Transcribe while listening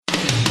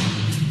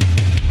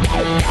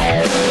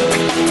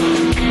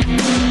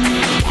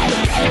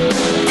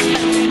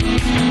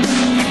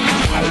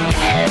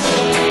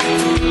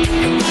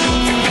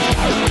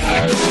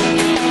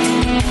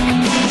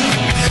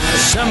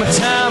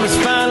Summertime is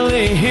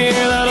finally here.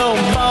 That old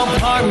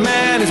ballpark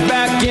man is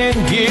back in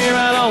gear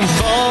out on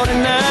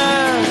 49.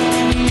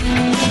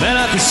 Then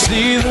I can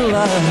see the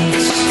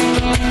lights.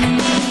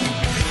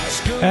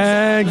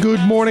 And good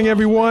morning,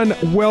 everyone.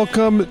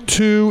 Welcome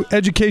to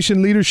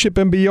Education, Leadership,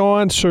 and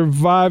Beyond,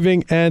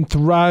 Surviving and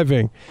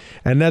Thriving.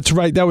 And that's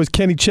right, that was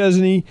Kenny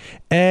Chesney.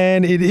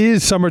 And it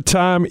is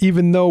summertime,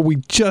 even though we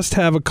just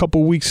have a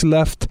couple weeks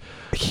left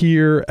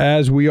here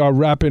as we are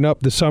wrapping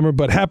up the summer.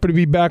 But happy to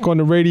be back on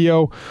the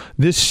radio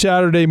this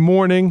Saturday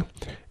morning.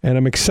 And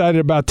I'm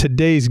excited about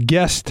today's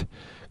guest.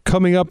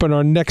 Coming up in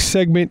our next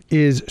segment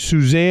is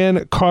Suzanne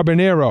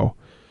Carbonero.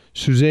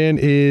 Suzanne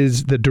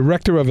is the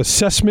Director of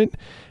Assessment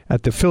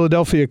at the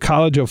Philadelphia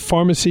College of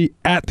Pharmacy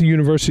at the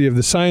University of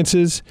the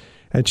Sciences.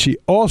 And she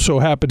also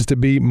happens to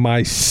be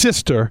my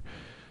sister.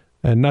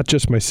 And not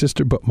just my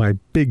sister, but my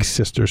big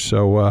sister.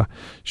 So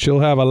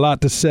she'll have a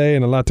lot to say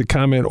and a lot to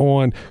comment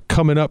on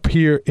coming up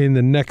here in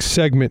the next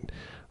segment.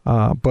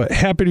 But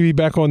happy to be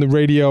back on the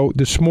radio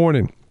this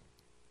morning.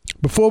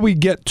 Before we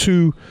get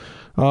to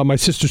my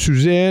sister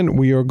Suzanne,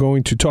 we are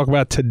going to talk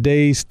about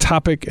today's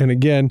topic. And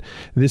again,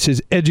 this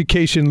is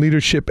Education,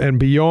 Leadership, and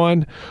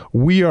Beyond.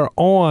 We are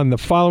on the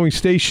following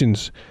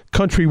stations: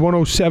 Country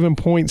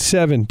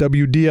 107.7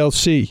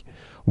 WDLC,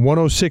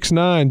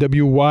 106.9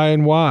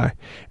 WYNY,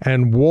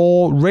 and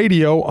Wall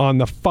Radio on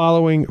the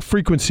following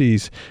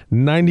frequencies: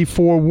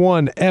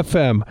 94.1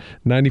 FM,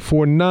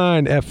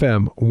 94.9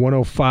 FM,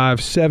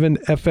 105.7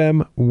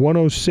 FM,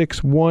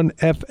 106.1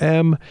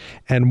 FM,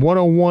 and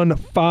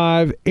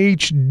 101.5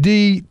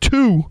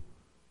 HD2,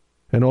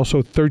 and also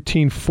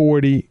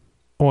 1340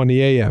 on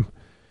the AM.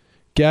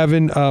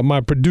 Gavin,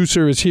 my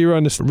producer, is here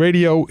on the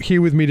radio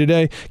here with me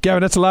today.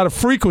 Gavin, that's a lot of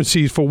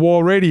frequencies for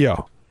Wall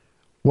Radio.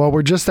 Well,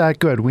 we're just that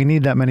good. We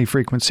need that many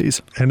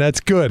frequencies. And that's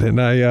good.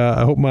 And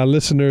I hope my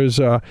listeners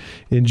are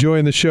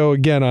enjoying the show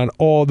again on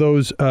all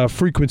those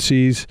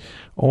frequencies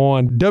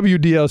on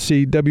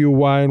WDLC,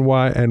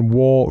 WYNY, and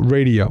Wall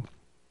Radio.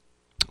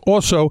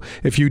 Also,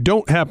 if you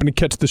don't happen to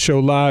catch the show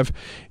live,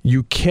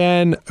 you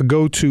can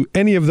go to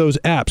any of those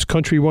apps: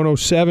 Country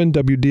 107,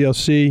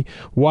 WDLC,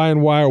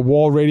 YNY, or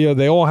Wall Radio.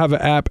 They all have an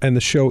app, and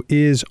the show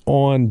is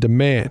on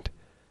demand.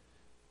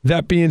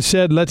 That being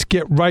said, let's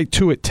get right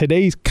to it.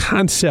 Today's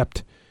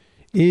concept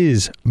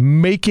is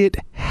make it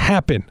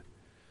happen.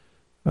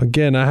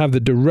 Again, I have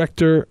the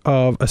Director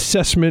of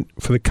Assessment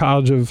for the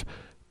College of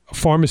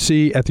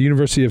Pharmacy at the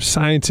University of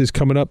Sciences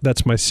coming up.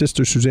 That's my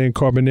sister, Suzanne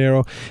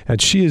Carbonero,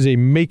 and she is a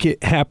make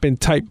it happen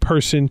type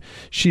person.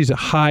 She's a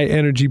high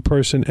energy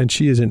person, and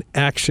she is an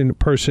action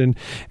person,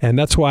 and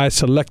that's why I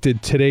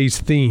selected today's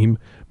theme,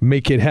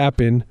 make it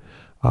happen,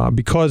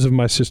 because of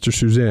my sister,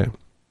 Suzanne.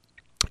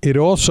 It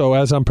also,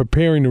 as I'm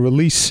preparing to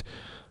release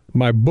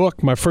my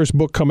book, my first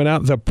book coming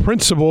out, The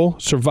Principle,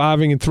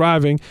 Surviving and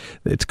Thriving,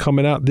 it's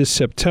coming out this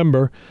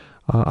September.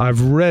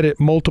 I've read it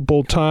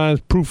multiple times,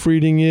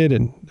 proofreading it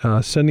and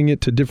sending it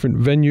to different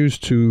venues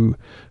to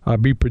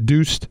be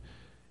produced.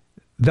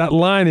 That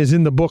line is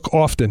in the book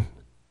often.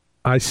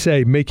 I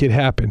say, make it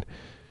happen.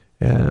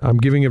 I'm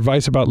giving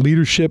advice about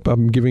leadership.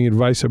 I'm giving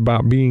advice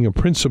about being a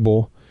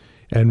principal.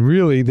 And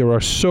really, there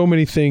are so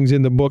many things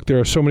in the book. There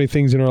are so many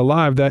things in our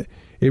life that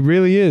it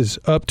really is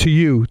up to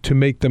you to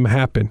make them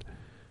happen.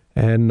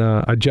 And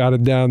I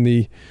jotted down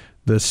the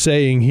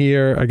saying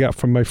here I got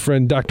from my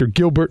friend Dr.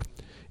 Gilbert: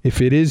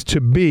 if it is to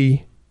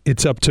be,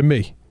 it's up to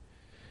me.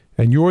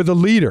 And you're the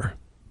leader.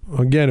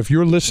 Again, if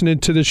you're listening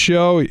to the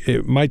show,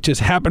 it might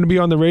just happen to be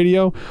on the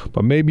radio,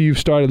 but maybe you've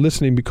started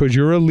listening because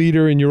you're a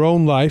leader in your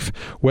own life,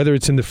 whether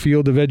it's in the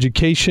field of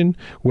education,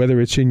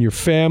 whether it's in your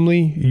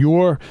family,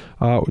 your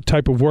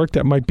type of work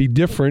that might be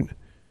different.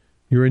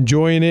 You're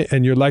enjoying it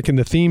and you're liking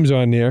the themes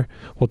on there.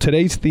 Well,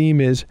 today's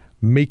theme is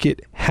make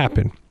it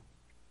happen.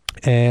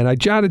 And I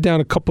jotted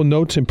down a couple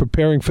notes in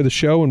preparing for the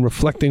show and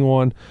reflecting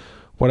on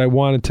what I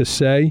wanted to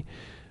say.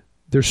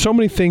 There's so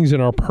many things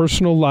in our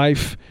personal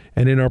life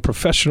and in our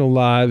professional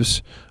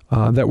lives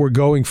that we're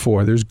going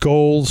for. There's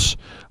goals,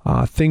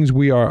 things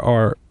we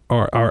are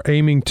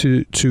aiming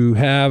to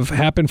have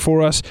happen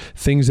for us,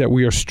 things that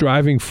we are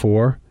striving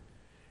for.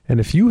 And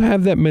if you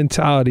have that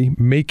mentality,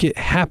 make it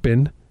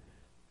happen,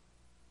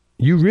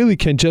 you really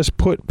can just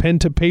put pen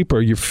to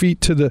paper, your feet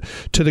to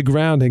the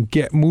ground, and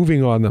get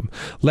moving on them.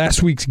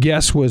 Last week's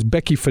guest was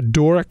Becky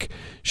Fedoruk.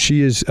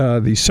 She is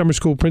the summer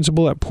school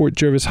principal at Port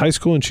Jervis High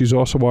School, and she's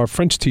also our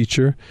French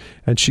teacher.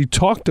 And she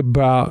talked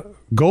about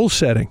goal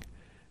setting.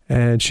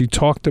 And she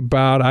talked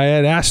about, I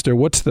had asked her,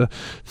 what's the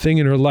thing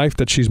in her life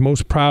that she's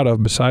most proud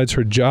of besides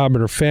her job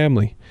and her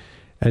family?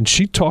 And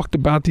she talked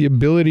about the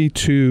ability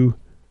to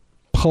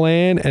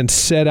plan and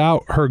set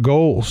out her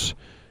goals.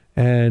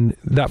 And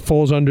that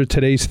falls under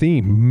today's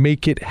theme,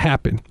 make it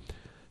happen.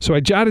 So I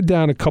jotted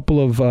down a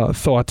couple of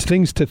thoughts,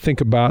 things to think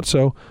about.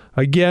 So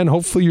again,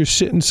 hopefully you're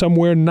sitting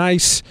somewhere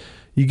nice.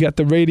 You got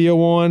the radio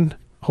on,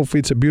 Hopefully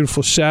it's a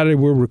beautiful Saturday.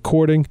 We're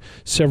recording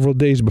several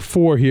days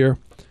before here.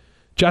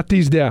 Jot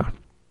these down.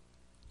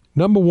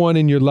 Number one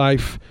in your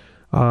life,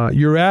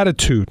 your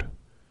attitude.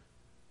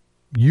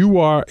 You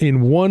are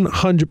in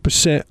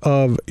 100%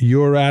 of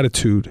your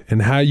attitude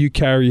and how you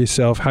carry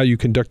yourself, how you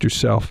conduct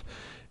yourself.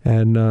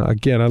 And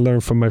again, I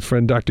learned from my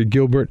friend Dr.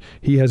 Gilbert.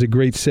 He has a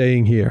great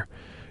saying here.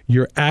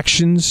 Your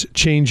actions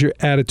change your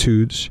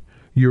attitudes.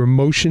 Your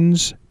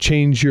emotions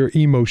change your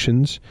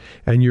emotions.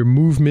 And your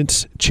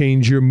movements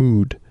change your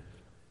mood.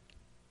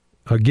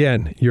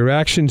 Again, your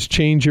actions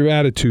change your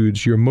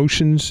attitudes. Your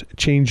emotions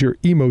change your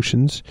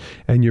emotions.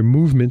 And your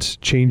movements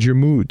change your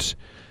moods.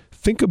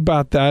 Think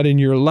about that in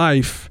your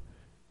life.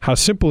 How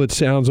simple it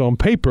sounds on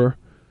paper,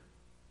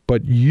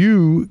 but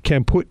you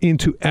can put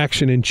into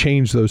action and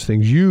change those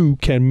things. You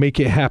can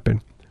make it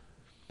happen.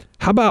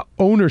 How about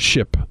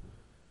ownership?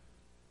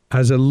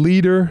 As a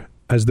leader,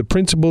 as the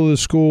principal of the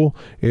school,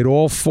 it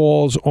all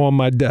falls on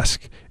my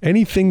desk.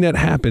 Anything that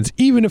happens,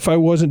 even if I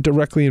wasn't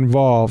directly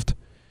involved,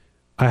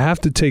 I have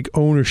to take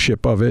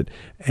ownership of it,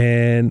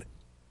 and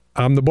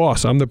I'm the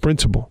boss. I'm the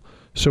principal.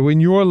 So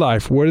in your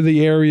life, what are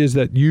the areas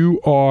that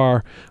you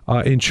are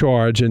in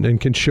charge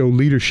and can show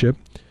leadership?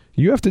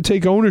 You have to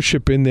take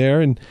ownership in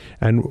there, and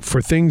for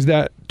things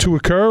that to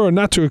occur or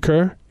not to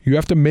occur, you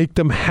have to make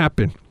them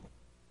happen.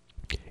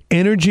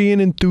 Energy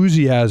and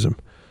enthusiasm.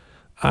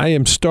 I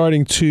am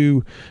starting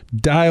to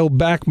dial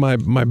back my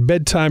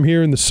bedtime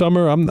here in the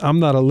summer. I'm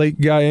not a late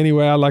guy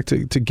anyway. I like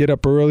to get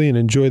up early and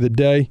enjoy the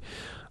day.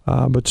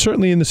 But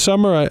certainly in the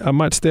summer, I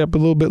might stay up a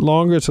little bit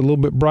longer. It's a little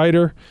bit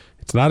brighter.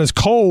 It's not as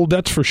cold,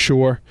 that's for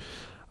sure.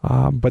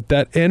 But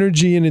that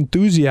energy and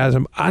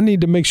enthusiasm, I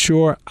need to make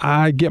sure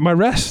I get my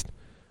rest.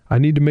 I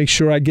need to make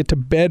sure I get to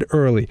bed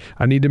early.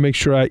 I need to make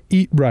sure I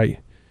eat right.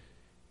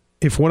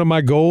 If one of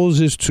my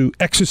goals is to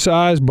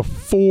exercise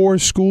before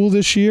school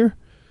this year,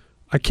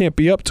 I can't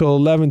be up till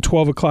 11,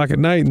 12 o'clock at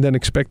night and then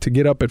expect to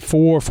get up at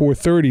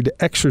 4:30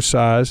 to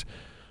exercise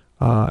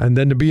and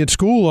then to be at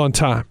school on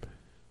time.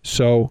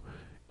 So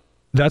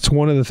that's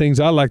one of the things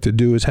I like to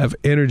do is have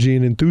energy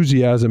and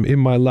enthusiasm in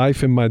my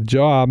life, in my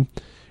job.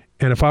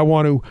 And if I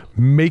want to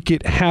make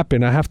it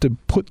happen, I have to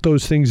put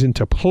those things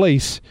into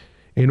place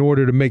in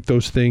order to make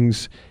those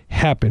things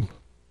happen.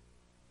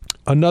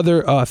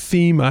 Another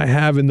theme I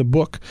have in the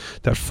book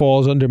that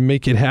falls under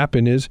make it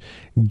happen is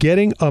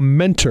getting a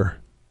mentor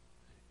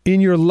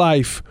in your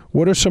life.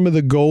 What are some of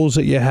the goals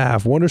that you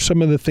have? What are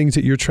some of the things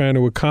that you're trying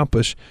to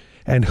accomplish?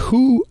 And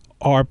who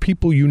are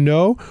people you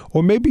know,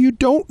 or maybe you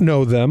don't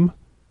know them,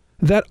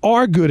 that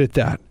are good at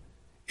that?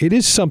 It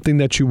is something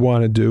that you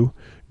want to do.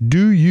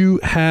 Do you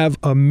have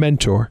a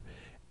mentor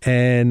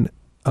and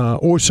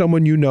or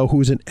someone you know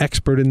who's an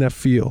expert in that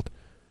field?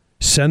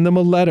 Send them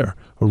a letter,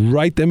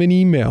 write them an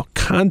email,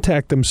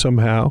 contact them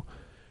somehow,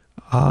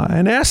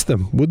 and ask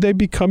them, would they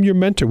become your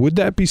mentor? Would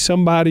that be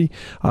somebody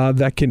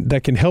that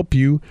can help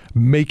you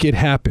make it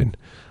happen?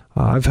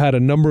 I've had a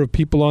number of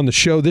people on the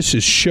show. This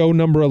is show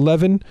number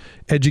 11,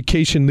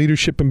 Education,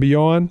 Leadership, and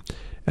Beyond.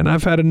 And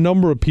I've had a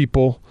number of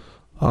people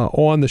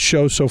on the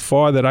show so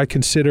far that I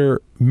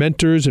consider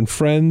mentors and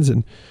friends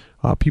and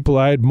people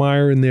I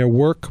admire in their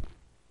work.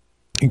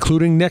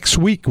 Including next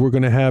week, we're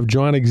going to have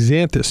John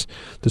Exanthus,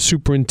 the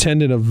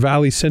superintendent of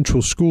Valley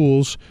Central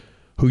Schools,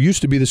 who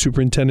used to be the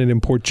superintendent in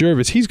Port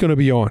Jervis. He's going to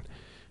be on,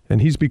 and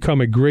he's become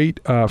a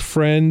great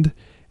friend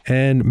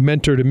and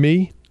mentor to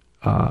me.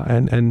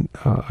 Again,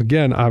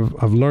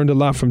 I've learned a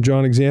lot from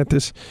John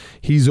Exanthus.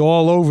 He's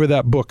all over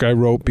that book I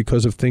wrote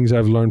because of things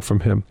I've learned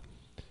from him.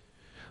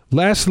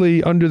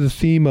 Lastly, under the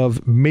theme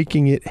of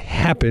making it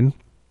happen,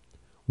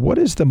 what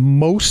is the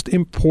most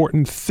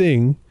important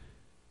thing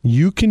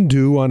you can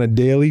do on a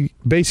daily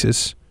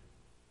basis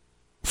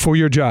for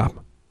your job?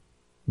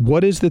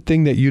 What is the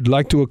thing that you'd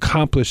like to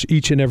accomplish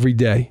each and every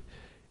day?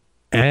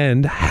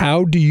 And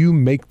how do you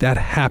make that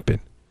happen?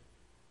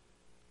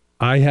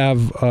 I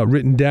have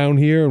written down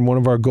here, and one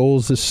of our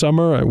goals this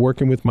summer,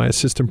 working with my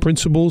assistant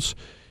principals,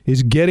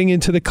 is getting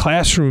into the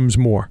classrooms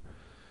more.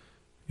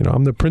 You know,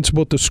 I'm the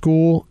principal at the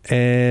school,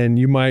 and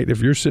you might, if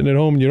you're sitting at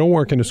home and you don't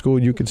work in the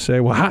school, you could say,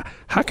 well,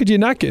 how could you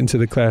not get into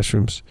the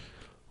classrooms?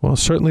 Well,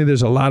 certainly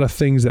there's a lot of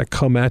things that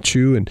come at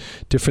you and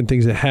different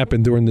things that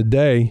happen during the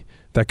day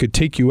that could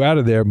take you out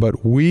of there,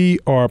 but we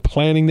are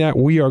planning that.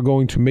 We are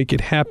going to make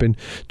it happen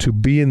to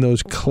be in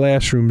those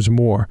classrooms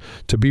more,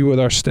 to be with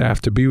our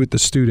staff, to be with the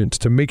students,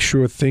 to make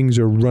sure things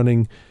are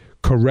running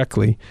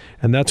correctly.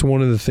 And that's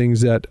one of the things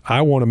that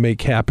I want to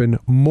make happen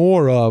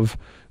more of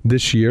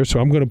this year. So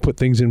I'm going to put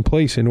things in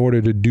place in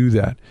order to do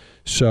that.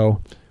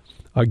 So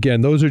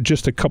again, those are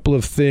just a couple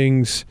of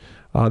things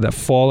that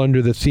fall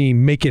under the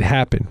theme, make it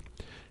happen.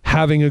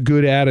 Having a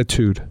good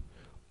attitude,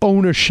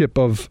 ownership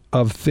of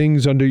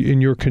things in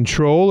your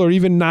control or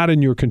even not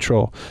in your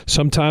control.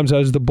 Sometimes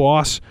as the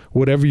boss,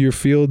 whatever your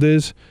field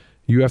is,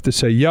 you have to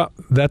say, yep,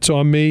 that's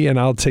on me and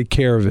I'll take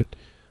care of it,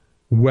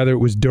 whether it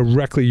was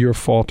directly your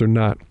fault or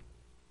not.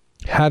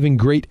 Having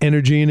great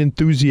energy and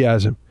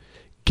enthusiasm,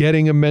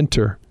 getting a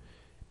mentor,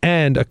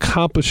 and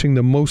accomplishing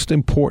the most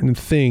important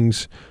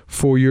things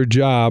for your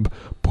job,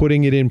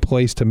 putting it in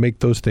place to make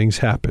those things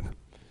happen.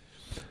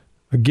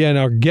 Again,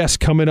 our guest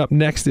coming up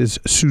next is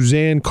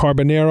Suzanne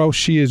Carbonaro.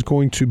 She is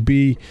going to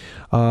be,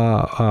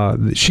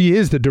 she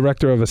is the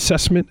Director of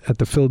Assessment at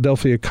the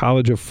Philadelphia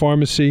College of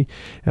Pharmacy.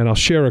 And I'll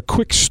share a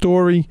quick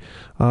story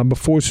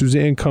before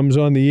Suzanne comes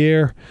on the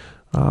air.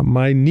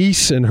 My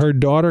niece and her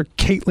daughter,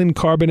 Caitlin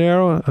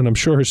Carbonaro, and I'm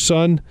sure her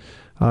son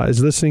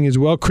is listening as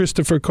well,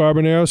 Christopher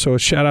Carbonaro. So a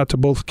shout out to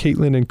both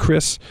Caitlin and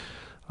Chris.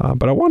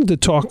 But I wanted to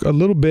talk a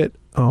little bit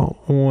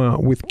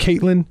with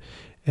Caitlin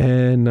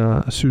and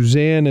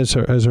Suzanne as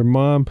her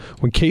mom.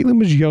 When Caitlin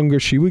was younger,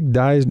 she was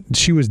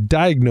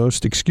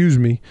diagnosed,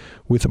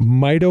 with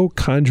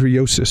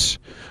mitochondriosis,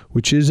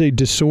 which is a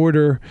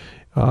disorder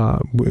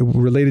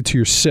related to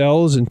your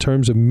cells in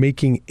terms of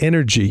making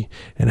energy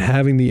and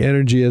having the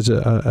energy as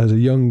a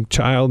young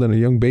child and a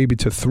young baby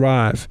to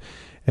thrive.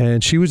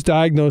 And she was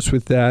diagnosed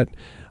with that,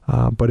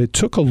 but it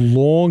took a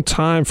long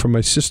time for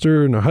my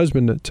sister and her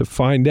husband to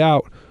find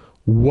out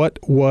what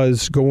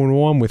was going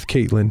on with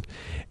Caitlin.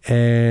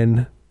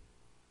 And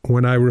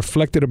when I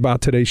reflected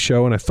about today's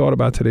show and I thought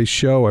about today's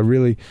show,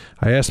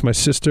 I asked my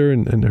sister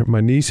and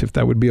my niece if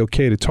that would be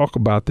okay to talk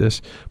about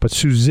this. But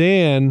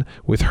Suzanne,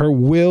 with her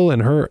will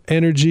and her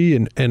energy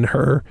and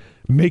her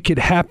make it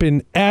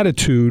happen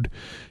attitude,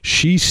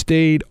 she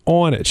stayed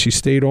on it. She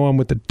stayed on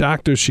with the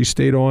doctors. She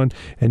stayed on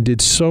and did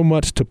so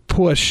much to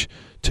push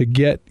to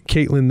get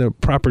Caitlin the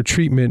proper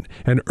treatment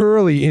and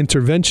early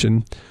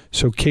intervention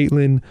so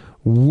Caitlin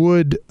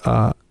would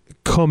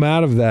come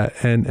out of that,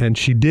 and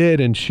she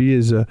did, and she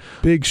is a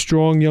big,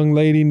 strong young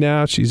lady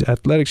now. She's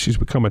athletic. She's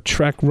become a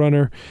track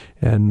runner,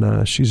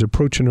 and she's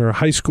approaching her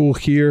high school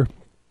here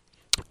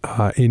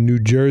in New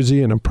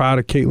Jersey, and I'm proud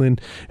of Caitlin,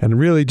 and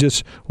really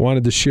just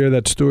wanted to share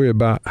that story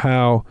about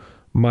how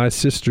my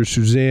sister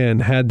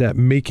Suzanne had that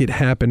make it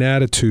happen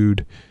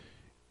attitude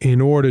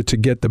in order to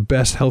get the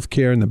best health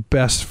care and the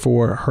best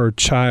for her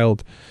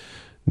child.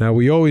 Now,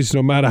 we always,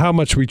 no matter how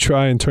much we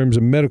try in terms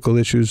of medical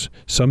issues,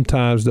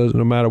 sometimes,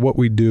 no matter what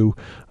we do,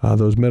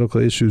 those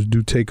medical issues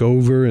do take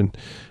over.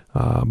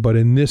 But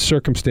in this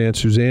circumstance,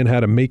 Suzanne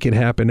had a make it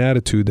happen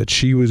attitude that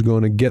she was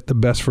going to get the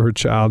best for her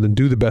child and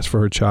do the best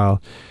for her child.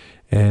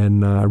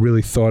 And I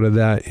really thought of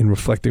that in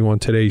reflecting on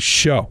today's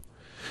show.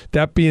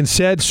 That being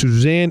said,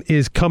 Suzanne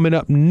is coming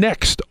up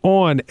next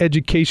on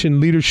Education,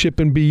 Leadership,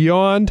 and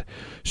Beyond,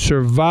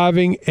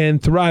 Surviving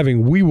and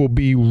Thriving. We will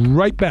be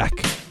right back.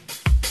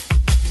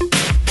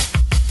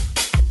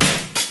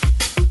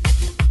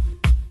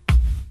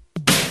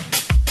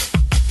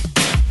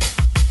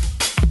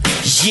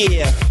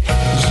 Yeah,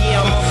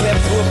 I'm up at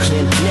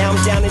Brooklyn. Now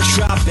I'm down in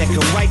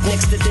Tribeca, right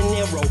next to De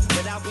Niro.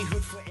 But I'll be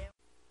hood forever.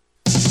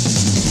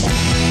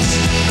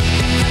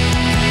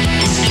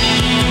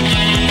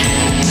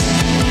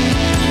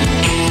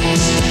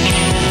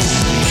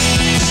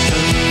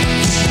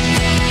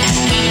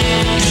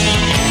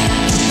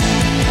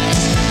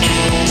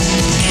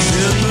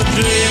 In the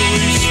day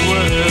we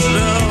sweated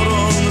out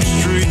on the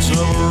streets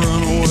of a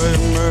runaway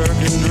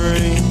American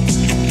dream.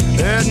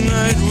 At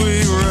night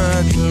we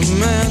racked the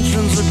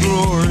mansions of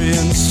glory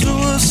and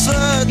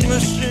suicide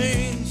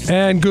machines.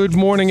 And good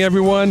morning,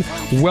 everyone.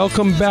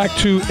 Welcome back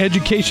to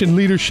Education,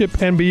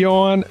 Leadership, and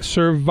Beyond,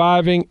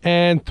 Surviving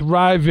and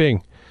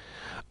Thriving.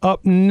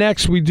 Up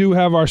next, we do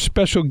have our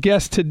special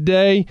guest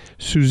today,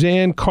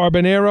 Suzanne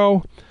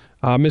Carbonaro.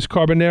 Ms.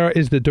 Carbonaro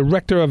is the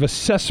Director of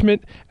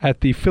Assessment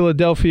at the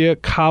Philadelphia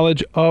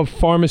College of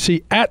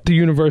Pharmacy at the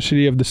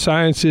University of the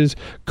Sciences.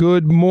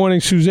 Good morning,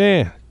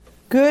 Suzanne.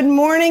 Good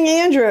morning,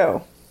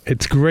 Andrew.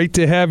 It's great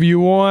to have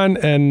you on,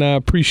 and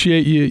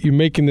appreciate you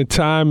making the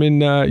time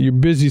in your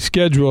busy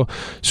schedule.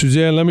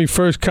 Suzanne, let me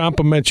first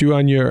compliment you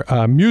on your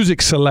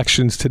music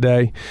selections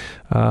today.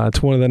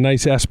 It's one of the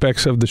nice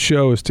aspects of the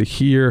show is to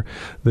hear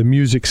the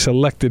music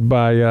selected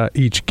by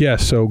each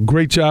guest. So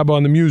great job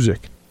on the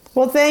music.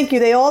 Well, thank you.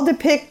 They all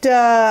depict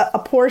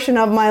a portion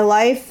of my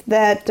life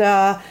that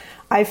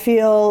I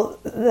feel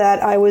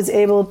that I was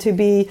able to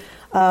be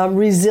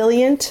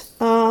resilient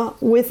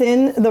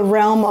within the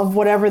realm of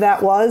whatever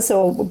that was.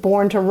 So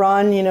Born to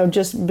Run,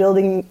 just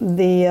building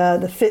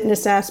the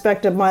fitness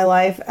aspect of my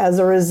life as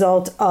a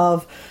result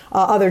of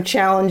other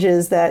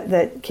challenges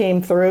that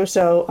came through.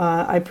 So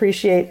I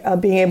appreciate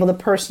being able to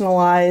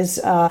personalize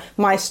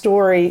my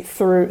story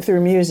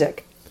through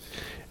music.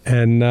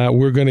 And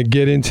we're going to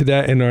get into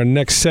that in our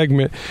next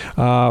segment.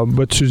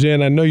 But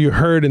Suzanne, I know you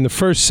heard in the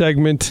first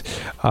segment,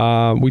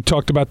 we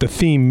talked about the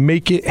theme,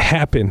 Make It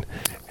Happen.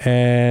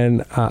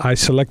 And I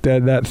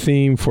selected that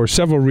theme for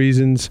several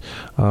reasons.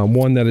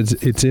 One, that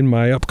it's in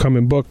my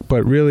upcoming book,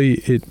 but really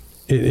it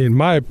in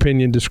my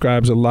opinion,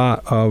 describes a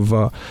lot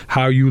of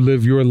how you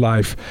live your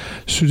life.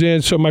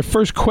 Suzanne, so my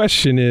first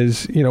question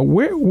is,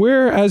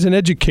 where as an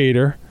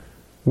educator,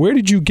 where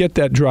did you get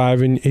that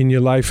drive in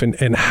your life,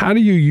 and how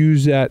do you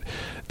use that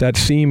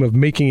theme of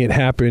making it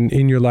happen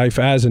in your life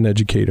as an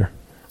educator?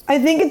 I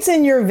think it's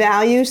in your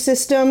value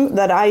system,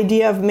 that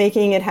idea of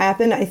making it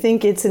happen. I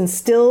think it's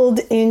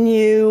instilled in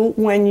you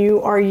when you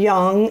are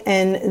young,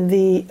 and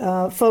the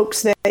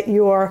folks that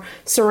you're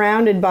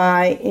surrounded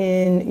by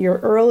in your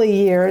early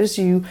years,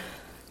 you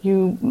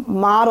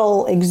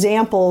model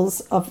examples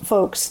of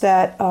folks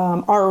that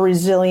are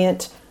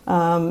resilient,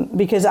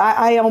 because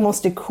I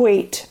almost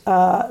equate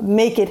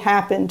make it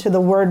happen to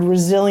the word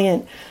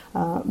resilient,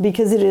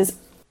 because it is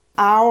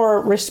our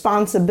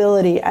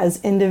responsibility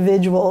as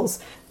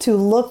individuals to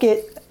look at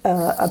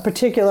a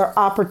particular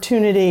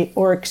opportunity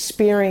or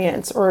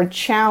experience or a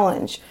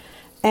challenge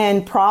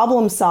and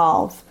problem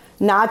solve,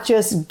 not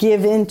just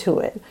give into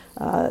it.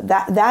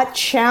 That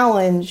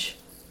challenge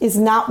is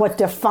not what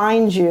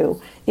defines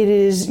you. It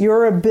is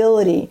your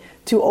ability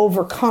to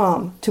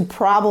overcome, to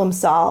problem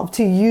solve,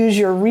 to use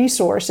your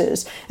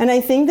resources. And I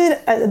think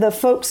that the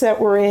folks that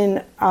were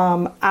in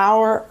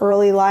our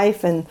early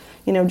life and,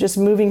 just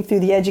moving through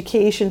the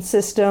education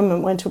system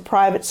and went to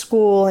private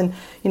school and,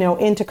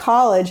 into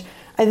college,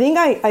 I think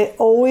I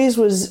always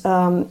was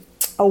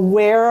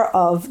aware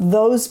of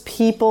those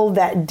people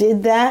that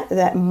did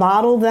that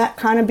modeled that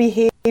kind of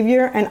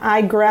behavior, and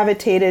I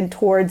gravitated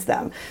towards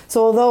them.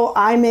 So although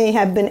I may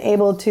have been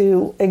able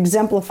to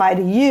exemplify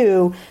to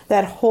you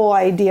that whole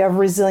idea of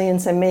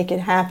resilience and make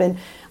it happen,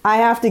 I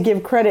have to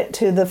give credit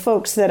to the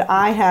folks that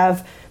I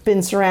have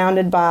been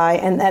surrounded by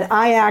and that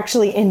I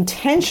actually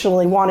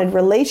intentionally wanted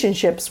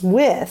relationships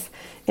with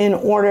in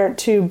order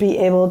to be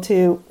able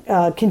to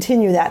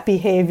continue that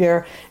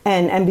behavior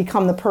and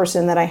become the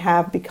person that I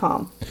have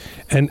become.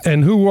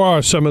 And who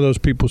are some of those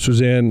people,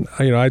 Suzanne?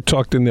 I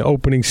talked in the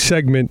opening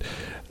segment.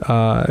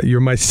 You're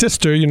my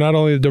sister. You're not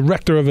only the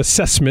director of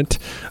assessment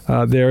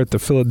there at the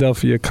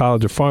Philadelphia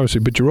College of Pharmacy,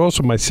 but you're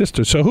also my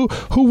sister. So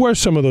who were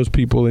some of those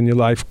people in your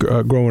life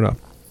growing up?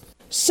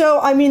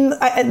 So,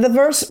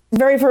 the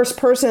very first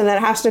person that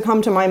has to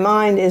come to my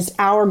mind is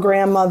our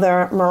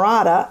grandmother,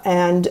 Murata,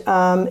 and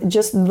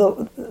just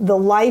the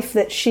life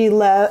that she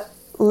led,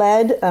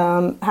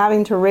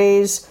 having to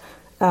raise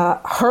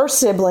her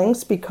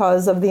siblings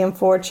because of the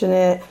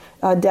unfortunate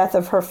death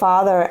of her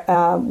father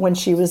when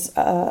she was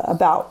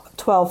about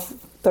 12,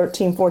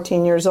 13,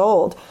 14 years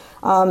old.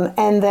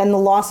 And then the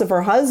loss of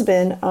her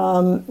husband,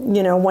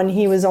 when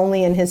he was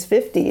only in his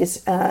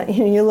 50s.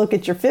 You look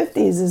at your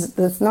 50s,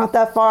 it's not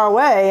that far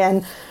away.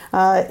 And,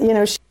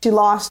 she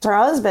lost her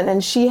husband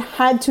and she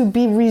had to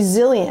be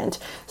resilient.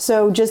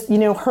 So just,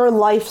 her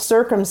life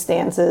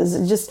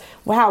circumstances, just,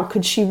 wow,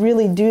 could she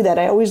really do that?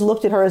 I always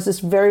looked at her as this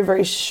very,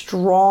 very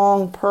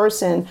strong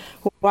person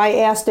who I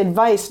asked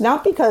advice,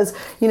 not because,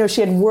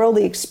 she had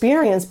worldly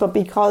experience, but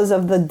because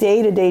of the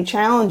day-to-day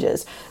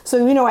challenges.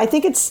 So, I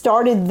think it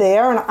started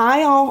there. And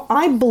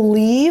I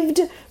believed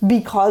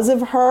because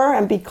of her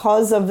and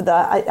because of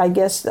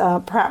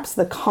the, perhaps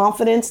the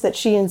confidence that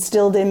she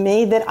instilled in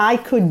me that I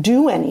could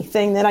do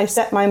anything that I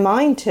set my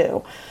mind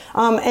to.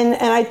 And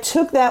I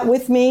took that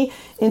with me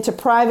into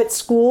private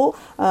school.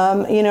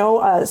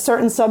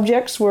 Certain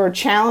subjects were a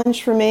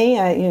challenge for me.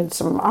 I had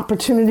some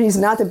opportunities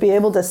not to be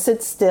able to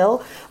sit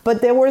still,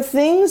 but there were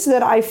things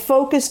that I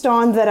focused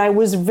on that I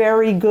was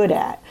very good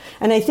at.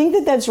 And I think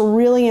that that's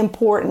really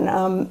important.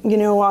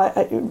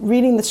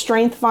 Reading the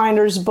Strength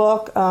Finders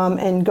book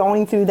and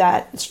going through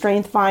that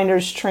Strength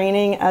Finders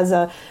training as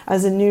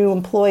a new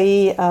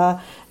employee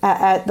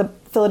at the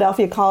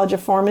Philadelphia College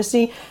of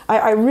Pharmacy,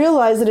 I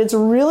realized that it's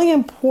really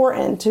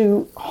important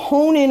to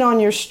hone in on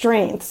your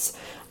strengths.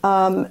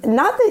 Not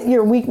that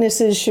your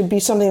weaknesses should be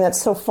something that's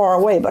so far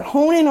away, but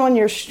hone in on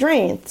your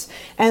strengths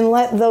and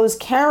let those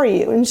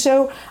carry you. And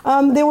so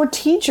there were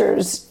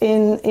teachers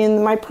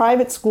in my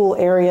private school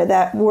area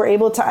that were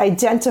able to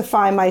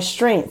identify my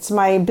strengths,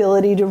 my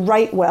ability to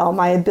write well,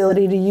 my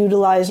ability to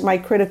utilize my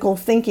critical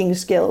thinking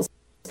skills,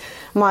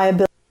 my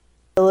ability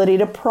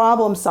to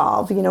problem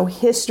solve,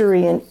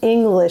 history and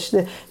English,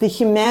 the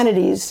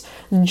humanities,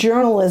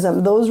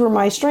 journalism, those were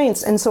my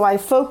strengths. And so I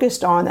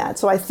focused on that.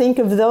 So I think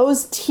of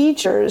those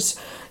teachers,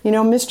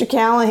 Mr.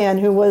 Callahan,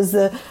 who was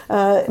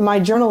my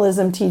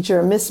journalism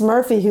teacher, Miss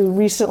Murphy, who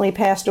recently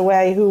passed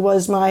away, who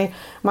was my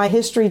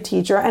history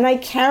teacher. And I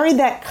carried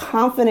that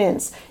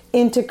confidence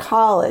into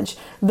college.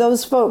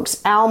 Those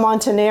folks, Al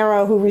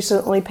Montanero, who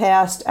recently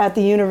passed at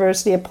the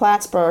University of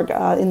Plattsburgh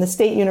in the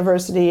state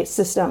university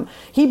system,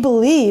 he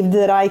believed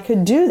that I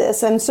could do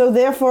this, and so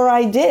therefore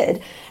I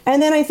did.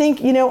 And then I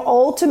think,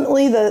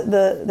 ultimately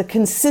the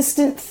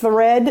consistent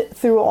thread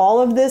through all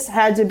of this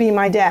had to be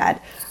my dad,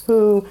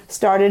 who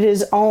started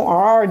his own,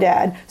 or our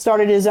dad,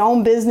 started his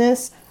own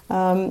business,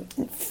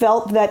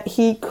 felt that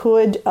he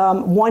could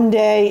one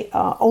day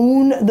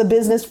own the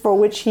business for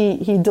which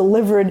he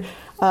delivered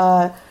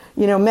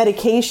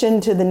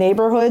medication to the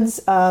neighborhoods.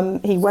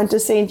 He went to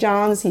St.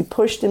 John's. He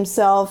pushed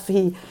himself.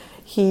 He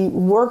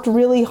worked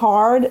really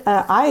hard.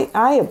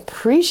 I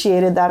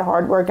appreciated that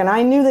hard work, and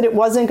I knew that it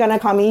wasn't going to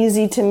come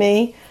easy to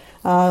me.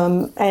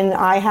 And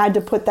I had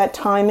to put that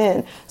time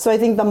in. So I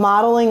think the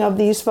modeling of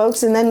these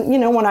folks, and then,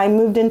 when I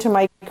moved into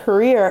my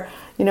career,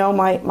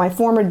 my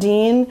former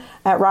dean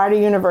at Rider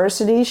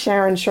University,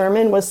 Sharon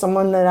Sherman, was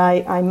someone that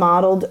I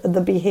modeled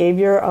the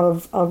behavior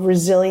of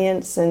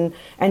resilience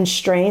and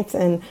strength.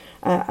 And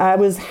I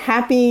was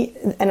happy,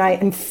 and I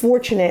am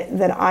fortunate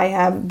that I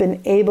have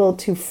been able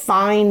to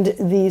find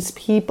these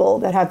people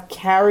that have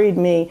carried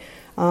me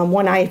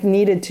when I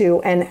needed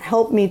to, and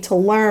helped me to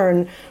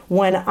learn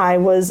when I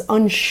was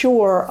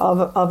unsure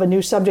of a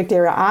new subject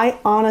area. I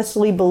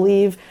honestly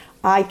believe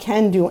I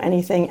can do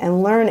anything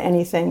and learn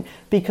anything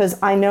because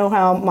I know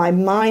how my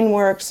mind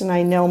works and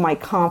I know my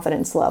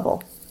confidence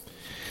level.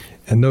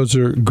 And those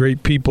are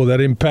great people that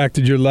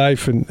impacted your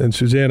life. And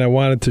Suzanne, I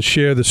wanted to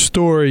share the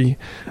story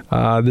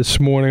this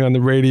morning on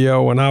the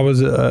radio. When I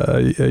was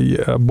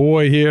a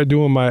boy here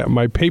doing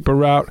my paper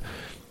route,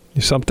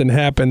 something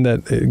happened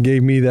that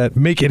gave me that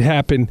make it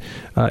happen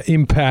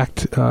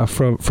impact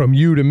from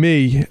you to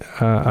me.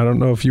 I don't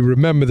know if you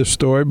remember the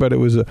story, but it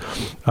was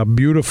a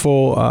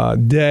beautiful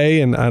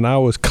day, and I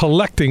was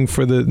collecting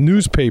for the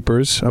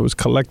newspapers. I was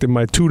collecting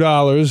my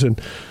 $2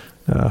 and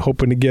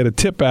hoping to get a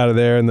tip out of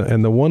there.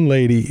 And the one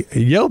lady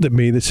yelled at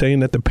me saying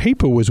that the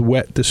paper was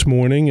wet this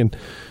morning and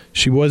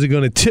she wasn't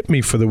going to tip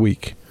me for the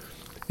week.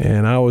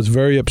 And I was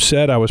very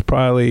upset. I was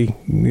probably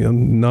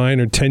 9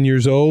 or 10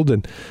 years old,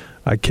 and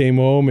I came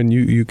home, and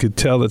you could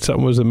tell that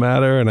something was the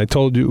matter, and I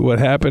told you what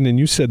happened, and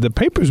you said, the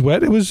paper's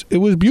wet. It was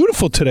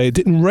beautiful today. It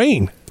didn't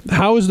rain.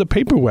 How is the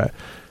paper wet?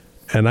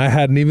 And I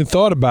hadn't even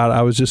thought about it.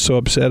 I was just so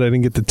upset I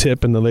didn't get the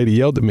tip, and the lady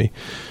yelled at me.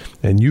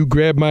 And you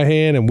grabbed my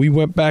hand, and we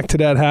went back to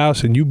that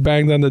house, and you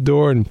banged on the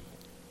door, and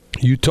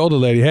you told the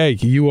lady, hey,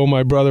 you owe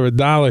my brother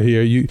 $1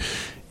 here.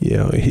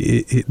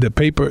 The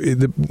paper,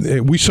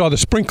 we saw the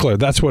sprinkler.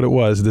 That's what it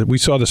was. We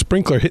saw the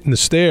sprinkler hitting the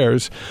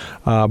stairs,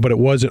 but it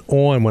wasn't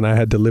on when I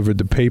had delivered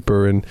the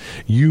paper. And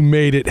you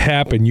made it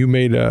happen. You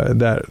made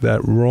that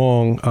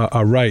wrong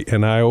a right.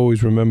 And I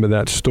always remember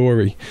that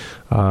story.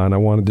 And I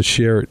wanted to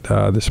share it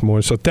this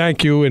morning. So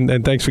thank you,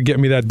 and thanks for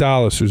getting me that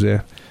 $1,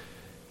 Suzanne.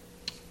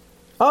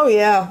 Oh,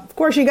 yeah. Of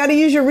course, you got to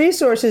use your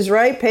resources,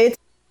 right? Pay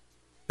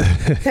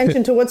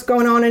attention to what's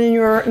going on in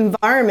your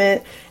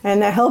environment,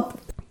 and that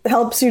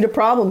helps you to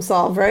problem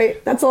solve,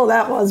 right? That's all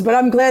that was. But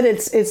I'm glad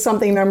it's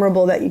something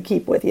memorable that you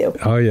keep with you.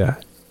 Oh, yeah.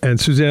 And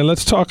Suzanne,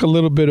 let's talk a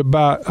little bit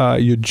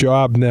about your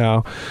job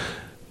now.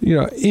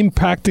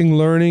 Impacting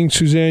learning.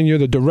 Suzanne, you're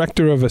the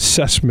Director of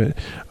Assessment.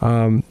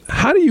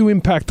 How do you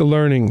impact the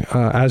learning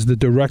as the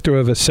Director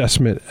of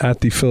Assessment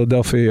at the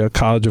Philadelphia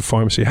College of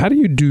Pharmacy? How do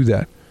you do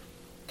that?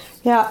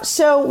 Yeah,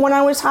 so when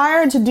I was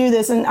hired to do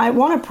this, and I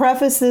want to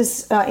preface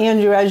this,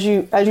 Andrew, as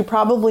you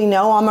probably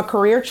know, I'm a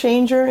career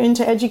changer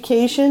into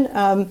education.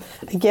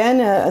 Again,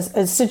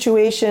 a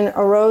situation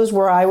arose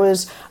where I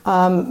was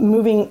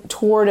moving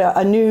toward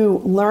a new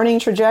learning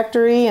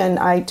trajectory, and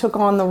I took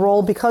on the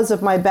role because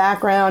of my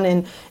background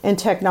in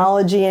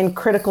technology and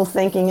critical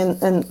thinking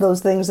and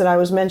those things that I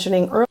was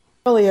mentioning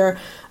earlier.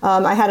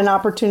 I had an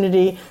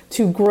opportunity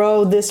to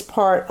grow this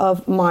part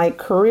of my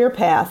career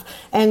path.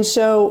 And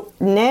so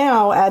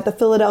now at the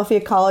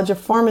Philadelphia College of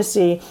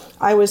Pharmacy,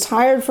 I was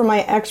hired for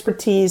my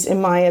expertise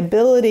in my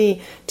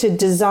ability to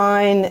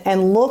design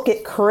and look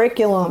at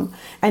curriculum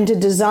and to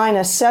design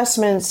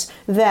assessments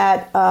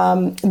that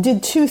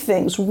did two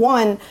things.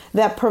 One,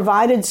 that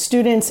provided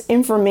students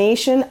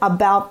information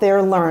about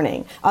their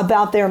learning,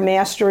 about their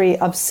mastery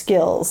of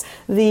skills.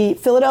 The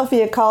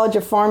Philadelphia College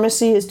of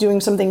Pharmacy is doing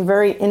something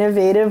very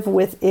innovative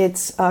with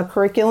its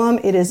curriculum.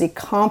 It is a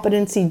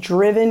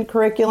competency-driven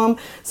curriculum.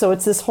 So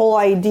it's this whole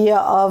idea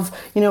of,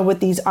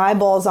 with these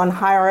eyeballs on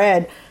higher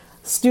ed,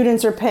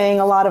 students are paying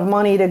a lot of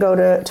money to go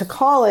to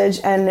college,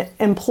 and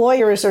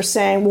employers are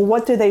saying, well,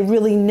 what do they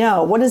really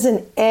know? What does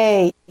an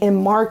A in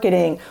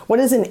marketing, what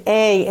does an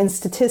A in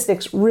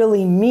statistics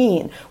really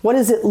mean? What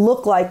does it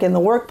look like in the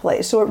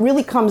workplace? So it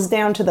really comes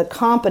down to the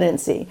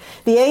competency.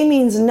 The A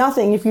means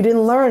nothing if you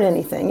didn't learn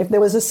anything. If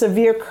there was a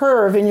severe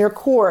curve in your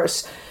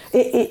course,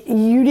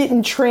 you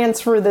didn't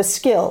transfer the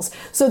skills.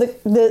 So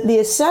the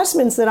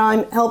assessments that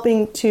I'm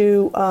helping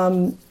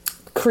to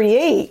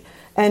create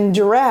and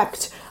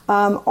direct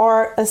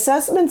are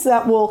assessments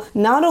that will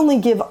not only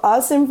give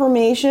us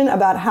information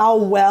about how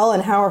well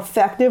and how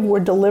effective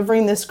we're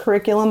delivering this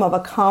curriculum of a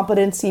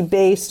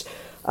competency-based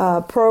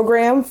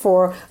program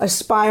for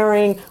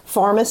aspiring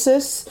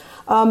pharmacists,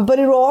 but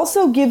it will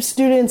also give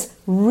students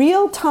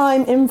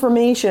real-time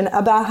information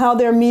about how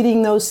they're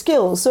meeting those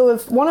skills. So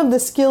if one of the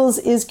skills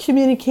is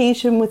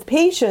communication with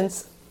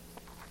patients,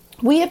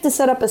 we have to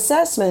set up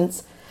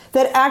assessments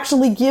that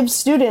actually give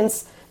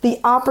students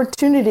the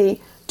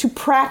opportunity to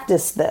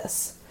practice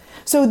this.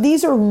 So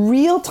these are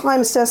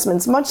real-time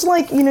assessments, much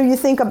like, you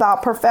think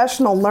about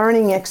professional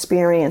learning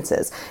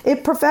experiences.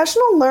 If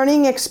professional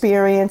learning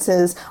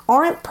experiences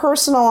aren't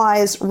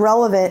personalized,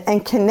 relevant,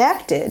 and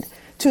connected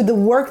to the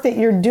work that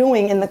you're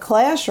doing in the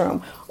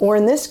classroom, or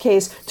in this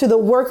case, to the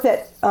work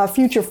that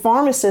future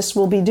pharmacists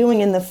will be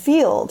doing in the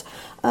field,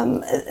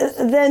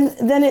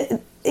 then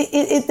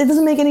it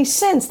doesn't make any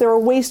sense. They're a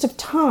waste of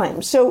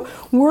time. So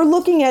we're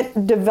looking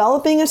at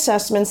developing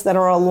assessments that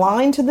are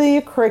aligned to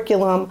the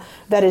curriculum,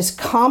 that is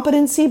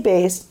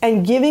competency-based,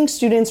 and giving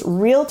students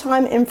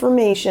real-time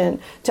information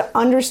to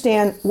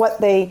understand what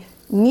they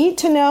need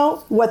to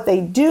know, what they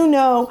do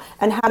know,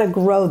 and how to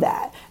grow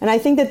that. And I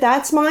think that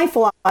that's my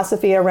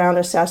philosophy around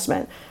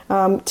assessment.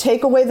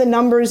 Take away the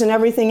numbers and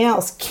everything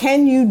else.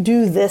 Can you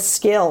do this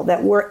skill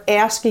that we're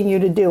asking you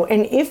to do?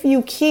 And if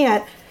you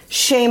can't,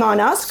 shame on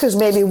us, because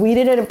maybe we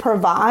didn't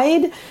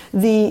provide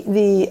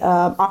the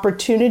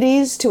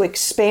opportunities to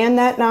expand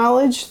that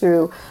knowledge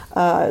through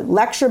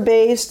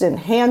lecture-based and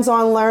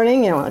hands-on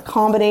learning, a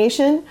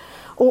combination.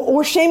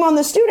 Or shame on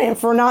the student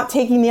for not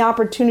taking the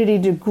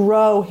opportunity to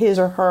grow his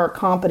or her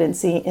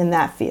competency in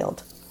that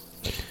field.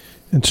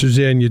 And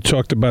Suzanne, you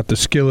talked about the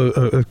skill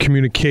of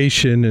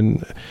communication,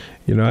 and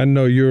I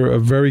know you're a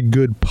very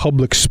good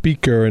public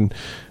speaker, and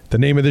the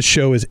name of this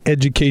show is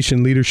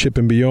Education, Leadership,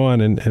 and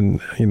Beyond.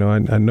 And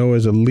I know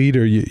as a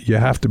leader, you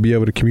have to be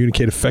able to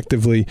communicate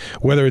effectively,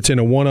 whether it's in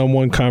a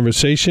one-on-one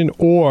conversation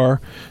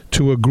or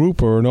to a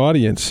group or an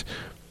audience.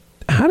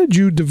 How did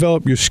you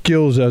develop your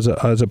skills as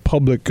a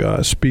public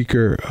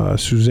speaker,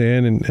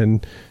 Suzanne?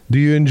 And do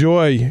you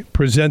enjoy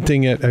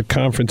presenting at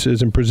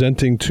conferences and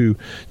presenting to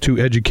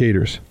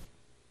educators?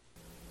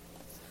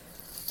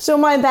 So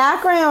my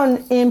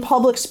background in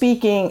public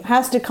speaking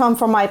has to come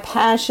from my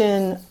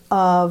passion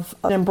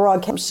in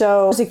broadcast.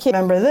 So as a kid,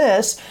 remember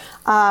this,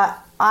 I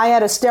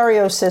had a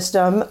stereo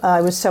system.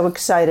 I was so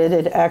excited.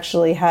 It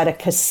actually had a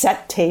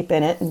cassette tape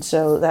in it, and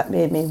so that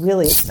made me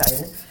really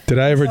excited. Did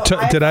I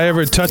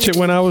ever touch it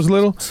when I was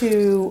little?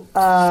 You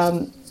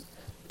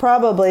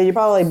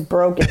probably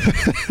broke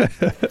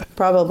it.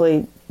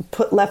 Probably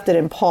left it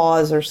in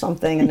pause or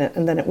something,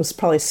 and then it was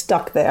probably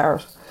stuck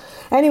there.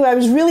 Anyway, I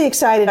was really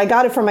excited. I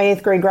got it for my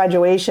 8th grade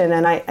graduation,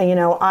 and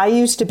I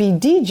used to be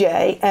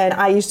DJ, and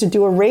I used to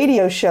do a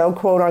radio show,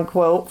 quote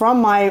unquote,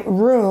 from my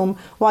room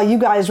while you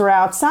guys were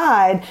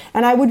outside,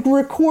 and I would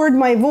record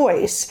my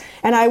voice,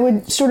 and I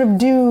would sort of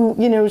do,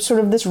 sort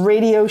of this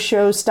radio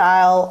show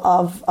style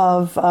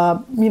of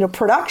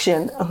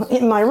production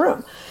in my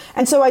room.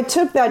 And so I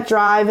took that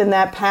drive and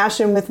that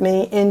passion with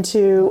me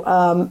into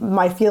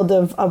my field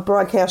of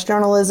broadcast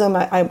journalism.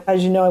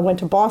 As you know, I went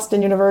to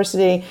Boston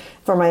University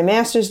for my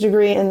master's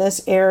degree in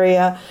this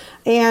area.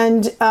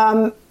 And,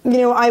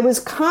 I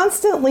was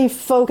constantly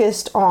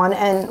focused on,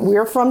 and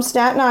we're from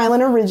Staten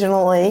Island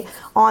originally,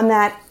 on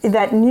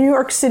that New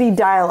York City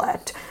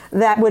dialect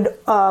that would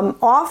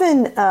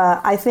often,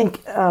 I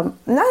think, I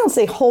don't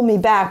say hold me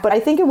back, but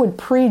I think it would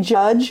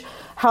prejudge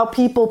how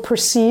people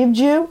perceived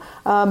you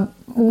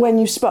when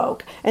you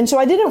spoke. And so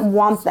I didn't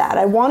want that.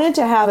 I wanted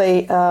to have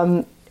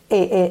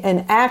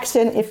an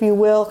accent, if you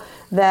will,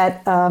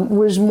 that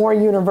was more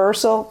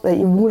universal, that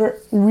you wouldn't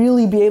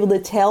really be able to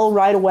tell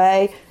right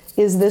away,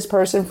 is this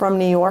person from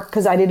New York?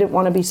 Because I didn't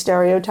want to be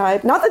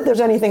stereotyped. Not that there's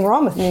anything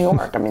wrong with New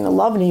York. I mean, I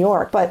love New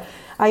York, but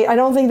I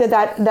don't think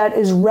that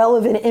is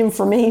relevant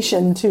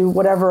information to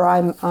whatever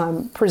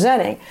I'm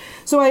presenting.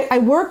 So I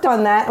worked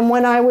on that, and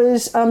when I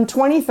was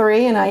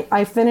 23 and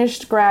I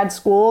finished grad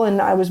school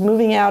and I was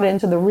moving out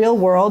into the real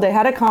world, I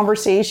had a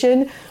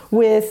conversation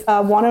with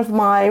one of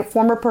my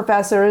former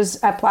professors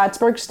at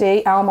Plattsburgh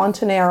State, Al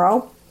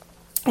Montanaro.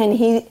 And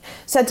he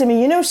said to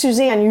me,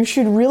 Suzanne, you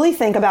should really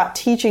think about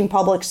teaching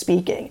public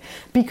speaking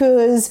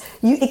because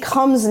it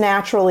comes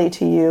naturally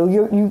to you.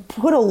 You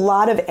put a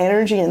lot of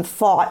energy and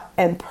thought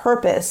and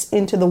purpose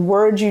into the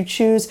words you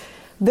choose.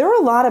 There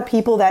are a lot of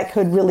people that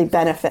could really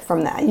benefit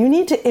from that. You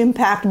need to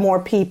impact more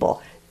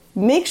people.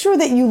 Make sure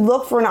that you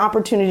look for an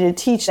opportunity to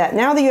teach that.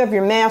 Now that you have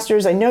your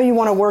master's, I know you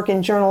want to work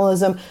in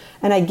journalism,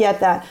 and I get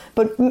that.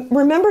 But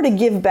remember to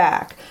give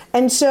back.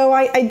 And so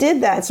I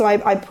did that. So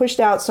I pushed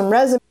out some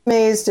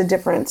resumes to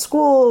different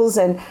schools,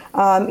 and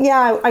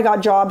I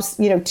got jobs,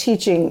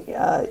 teaching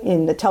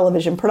in the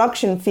television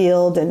production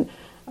field, and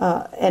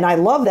I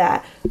love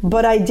that.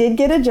 But I did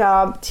get a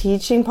job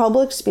teaching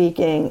public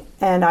speaking,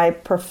 and I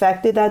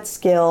perfected that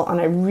skill,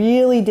 and I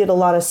really did a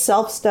lot of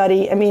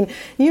self-study. I mean,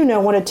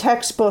 when a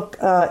textbook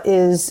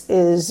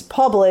is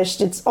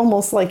published, it's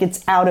almost like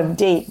it's out of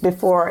date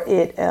before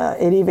it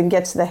even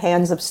gets to the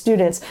hands of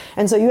students.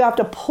 And so you have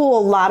to pull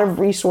a lot of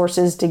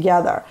resources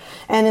together.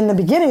 And in the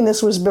beginning,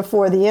 this was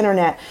before the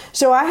internet.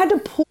 So I had to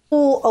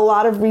pull a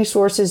lot of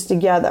resources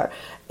together.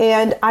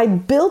 And I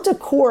built a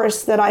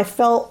course that I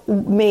felt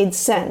made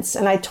sense.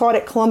 And I taught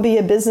at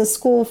Columbia Business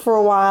School for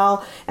a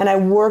while, and I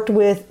worked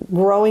with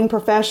growing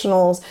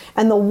professionals.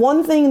 And the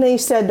one thing they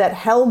said that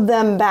held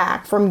them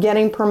back from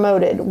getting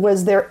promoted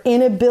was their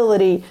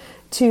inability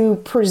to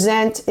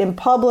present in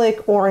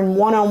public or in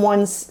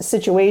one-on-one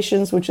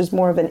situations, which is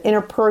more of an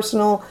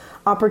interpersonal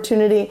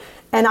opportunity.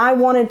 And I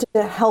wanted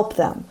to help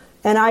them.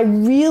 And I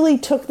really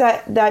took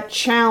that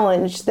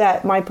challenge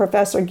that my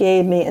professor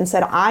gave me and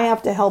said, I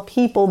have to help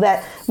people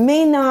that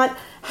may not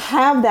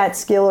have that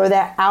skill or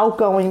that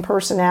outgoing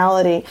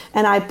personality.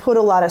 And I put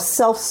a lot of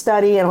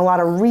self-study and a lot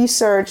of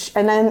research.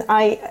 And then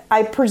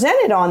I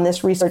presented on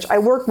this research. I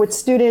worked with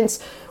students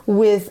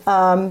with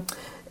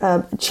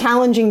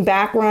challenging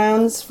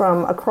backgrounds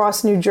from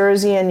across New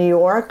Jersey and New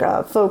York,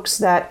 folks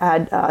that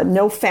had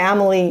no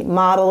family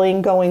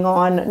modeling going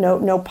on,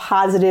 no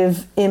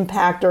positive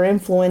impact or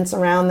influence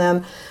around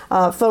them,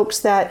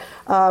 folks that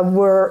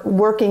were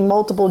working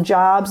multiple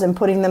jobs and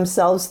putting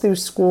themselves through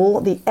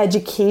school. The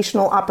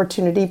Educational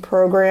Opportunity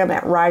Program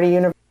at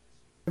Rider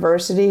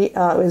University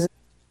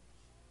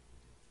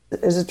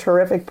is a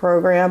terrific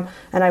program,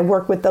 and I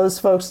work with those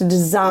folks to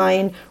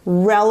design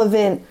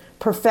relevant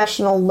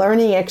professional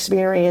learning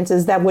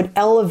experiences that would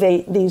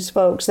elevate these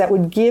folks, that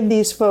would give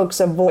these folks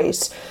a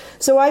voice.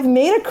 So I've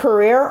made a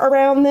career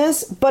around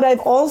this, but I've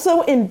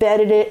also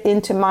embedded it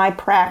into my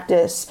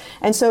practice.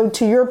 And so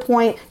to your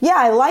point, yeah,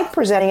 I like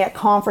presenting at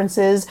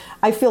conferences.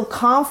 I feel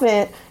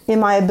confident in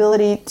my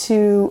ability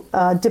to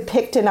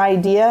depict an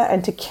idea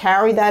and to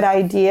carry that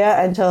idea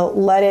and to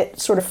let it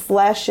sort of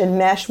flesh and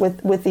mesh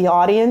with the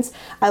audience.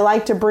 I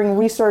like to bring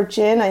research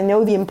in. I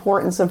know the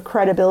importance of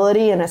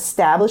credibility and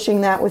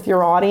establishing that with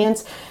your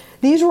audience.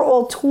 These are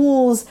all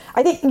tools.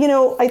 I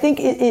think,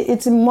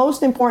 it's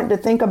most important to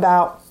think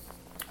about.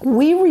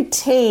 We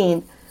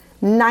retain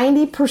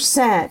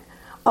 90%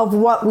 of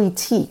what we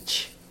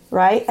teach,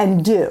 right,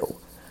 and do,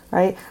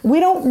 right? We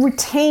don't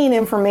retain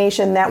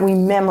information that we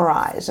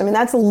memorize. I mean,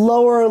 that's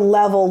lower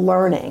level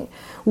learning.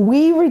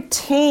 We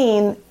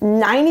retain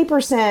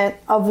 90%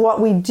 of what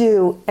we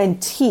do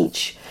and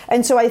teach.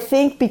 And so I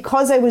think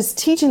because I was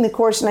teaching the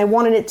course and I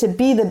wanted it to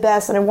be the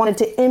best and I wanted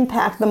to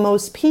impact the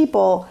most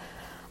people,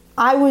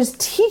 I was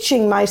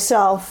teaching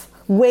myself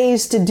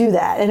ways to do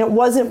that. And it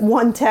wasn't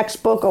one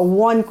textbook or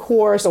one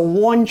course or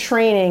one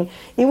training.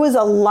 It was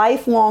a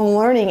lifelong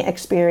learning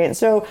experience.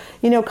 So,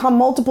 come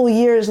multiple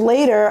years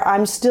later,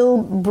 I'm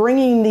still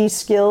bringing these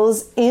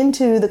skills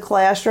into the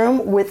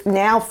classroom with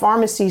now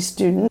pharmacy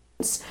students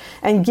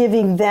and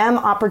giving them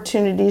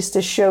opportunities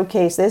to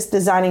showcase this,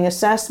 designing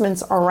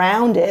assessments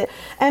around it.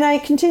 And I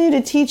continue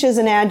to teach as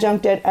an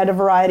adjunct at a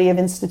variety of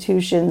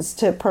institutions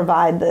to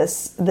provide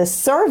this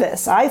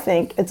service. I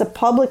think it's a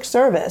public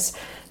service,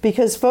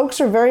 because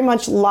folks are very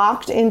much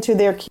locked into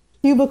their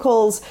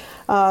cubicles,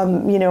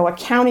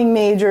 accounting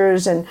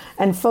majors and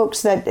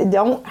folks that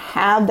don't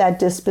have that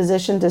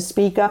disposition to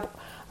speak up.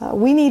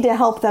 We need to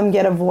help them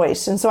get a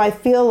voice. And so I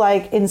feel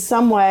like in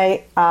some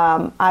way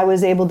I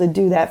was able to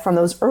do that from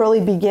those early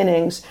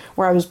beginnings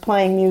where I was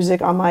playing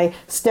music on my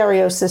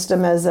stereo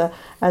system as a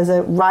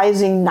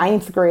rising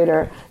ninth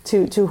grader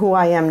to who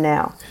I am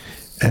now.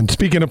 And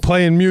speaking of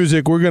playing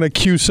music, we're going to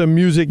cue some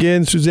music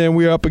in. Suzanne,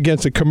 we are up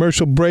against a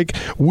commercial break.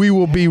 We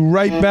will be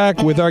right back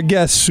with our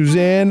guest,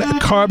 Suzanne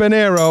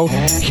Carbonaro,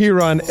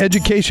 here on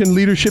Education,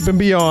 Leadership, and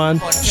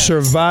Beyond,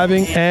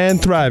 Surviving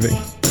and Thriving.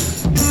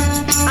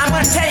 I'm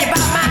going to tell you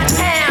about my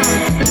town.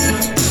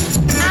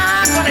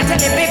 I'm going to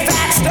tell you a big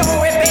fat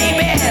story,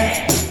 baby.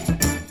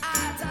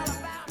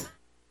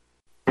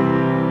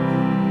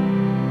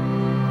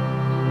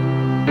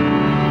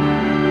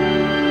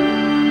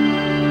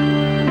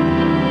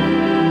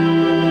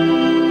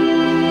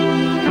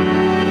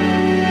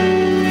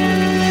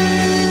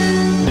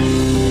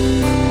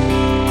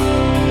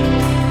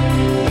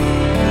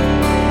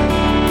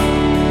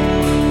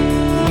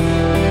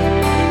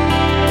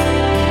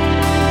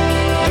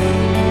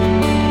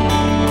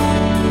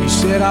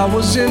 I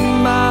was in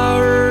my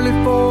early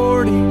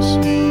 40s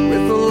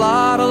with a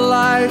lot of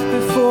life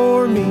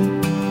before me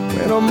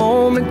when a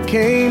moment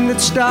came that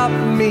stopped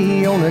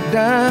me on a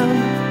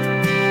dime.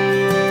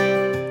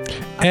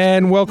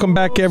 And welcome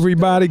back,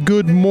 everybody.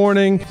 Good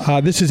morning.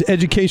 This is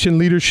Education,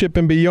 Leadership,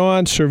 and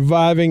Beyond,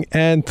 Surviving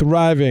and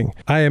Thriving.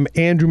 I am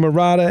Andrew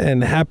Marotta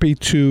and happy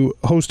to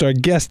host our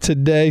guest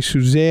today,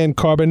 Suzanne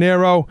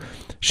Carbonaro.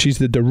 She's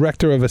the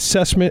Director of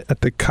Assessment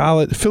at the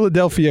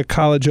Philadelphia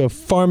College of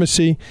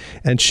Pharmacy,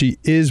 and she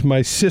is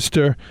my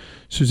sister.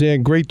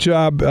 Suzanne, great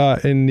job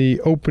in the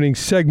opening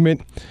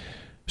segment.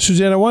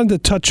 Suzanne, I wanted to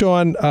touch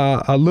on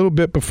a little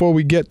bit before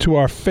we get to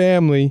our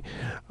family.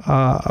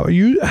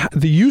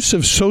 The use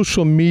of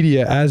social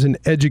media as an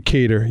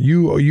educator.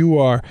 You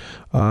are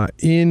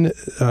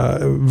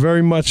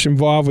very much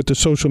involved with the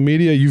social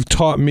media. You've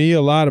taught me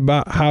a lot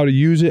about how to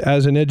use it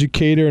as an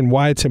educator and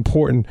why it's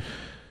important.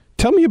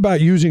 Tell me about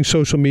using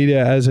social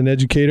media as an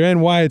educator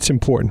and why it's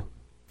important.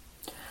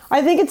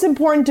 I think it's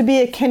important to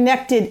be a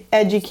connected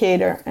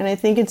educator, and I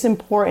think it's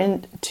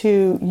important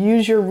to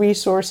use your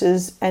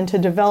resources and to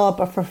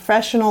develop a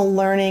professional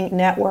learning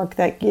network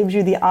that gives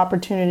you the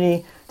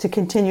opportunity to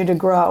continue to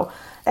grow.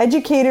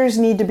 Educators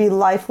need to be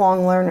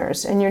lifelong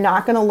learners, and you're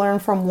not going to learn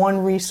from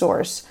one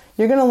resource.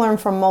 You're going to learn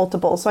from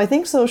multiple. So I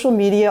think social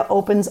media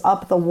opens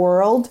up the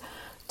world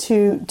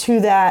to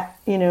that,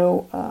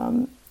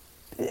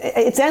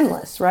 it's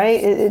endless,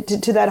 right?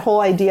 To that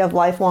whole idea of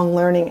lifelong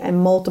learning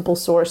and multiple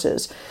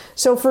sources.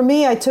 So for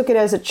me, I took it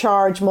as a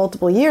charge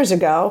multiple years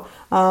ago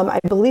I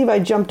believe I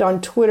jumped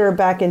on Twitter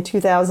back in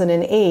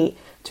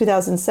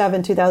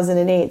 2007,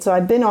 2008. So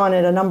I've been on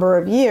it a number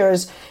of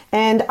years,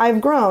 and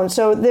I've grown.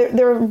 So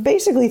there are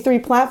basically 3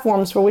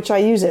 platforms for which I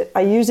use it.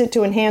 I use it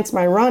to enhance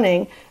my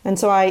running, and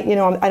so I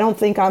don't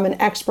think I'm an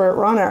expert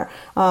runner.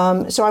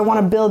 So I want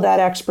to build that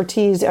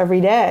expertise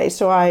every day.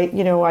 So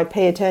I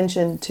pay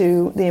attention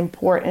to the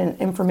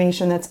important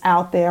information that's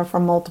out there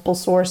from multiple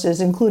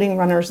sources, including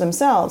runners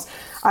themselves.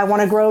 I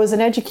want to grow as an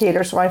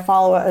educator, so I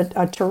follow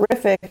a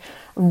terrific,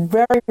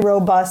 very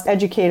robust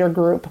educator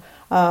group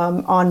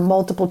on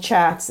multiple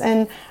chats,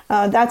 and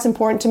that's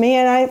important to me.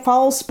 And I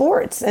follow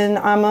sports, and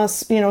I'm a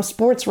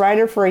sports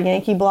writer for a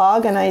Yankee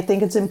blog, and I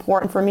think it's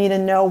important for me to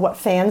know what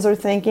fans are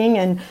thinking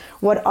and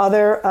what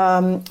other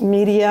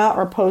media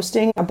are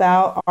posting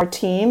about our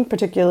team,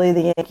 particularly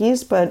the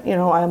Yankees. But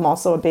I'm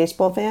also a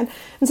baseball fan,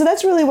 and so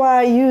that's really why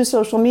I use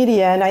social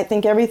media, and I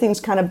think everything's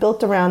kind of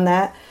built around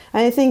that.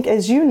 And I think,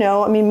 as you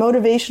know,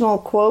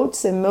 motivational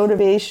quotes and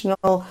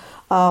motivational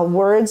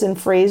words and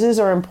phrases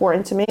are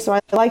important to me. So I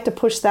like to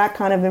push that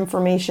kind of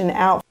information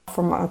out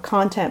from a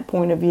content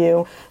point of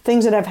view,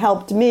 things that have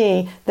helped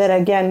me that,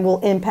 again,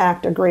 will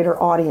impact a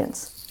greater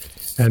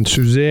audience. And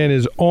Suzanne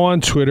is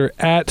on Twitter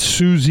at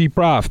Susie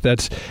Prof.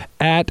 That's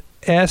at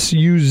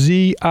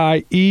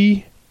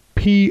SUZIEPROF,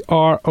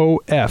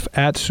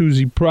 at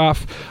Susie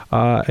Prof.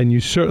 And you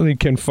certainly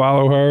can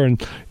follow her.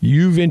 And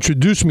you've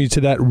introduced me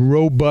to that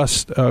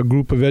robust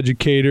group of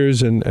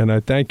educators, and I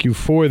thank you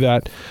for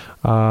that.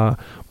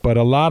 But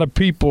a lot of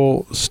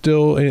people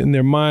still in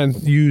their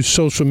mind use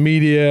social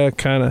media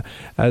kind of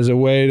as a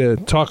way to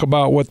talk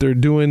about what they're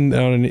doing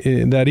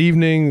in that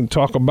evening,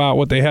 talk about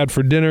what they had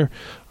for dinner.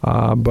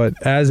 But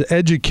as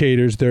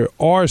educators, there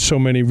are so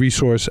many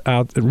resources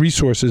out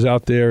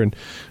there, and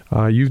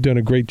you've done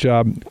a great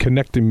job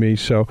connecting me.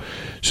 So,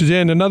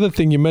 Suzanne, another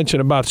thing you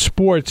mentioned about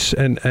sports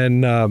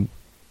and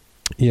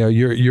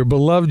your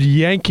beloved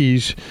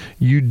Yankees,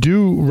 you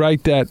do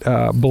write that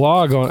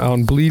blog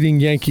on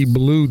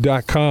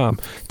bleedingyankeeblue.com.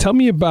 Tell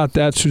me about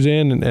that,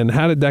 Suzanne, and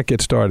how did that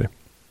get started?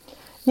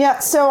 Yeah,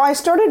 so I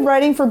started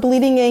writing for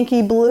Bleeding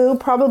Yankee Blue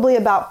probably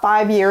about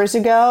 5 years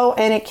ago,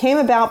 and it came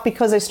about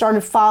because I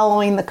started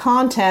following the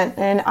content,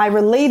 and I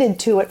related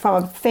to it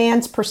from a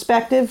fan's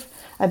perspective.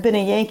 I've been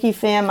a Yankee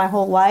fan my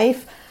whole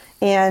life,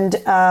 and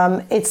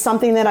it's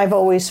something that I've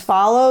always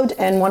followed.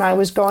 And when I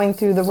was going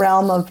through the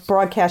realm of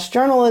broadcast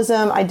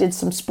journalism, I did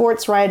some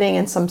sports writing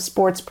and some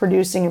sports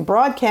producing and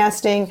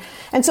broadcasting.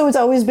 And so it's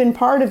always been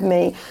part of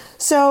me.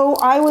 So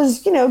I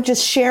was,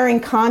 just sharing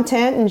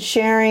content and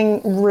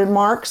sharing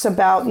remarks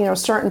about,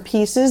 certain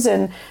pieces.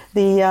 And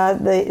the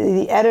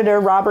editor,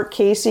 Robert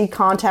Casey,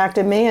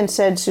 contacted me and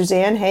said,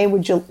 Suzanne, hey,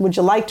 would you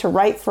like to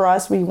write for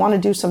us? We want to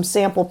do some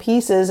sample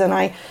pieces. And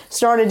I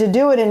started to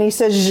do it. And he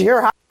says,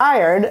 you're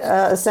hired,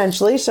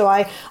 essentially. So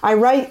I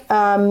write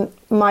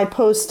my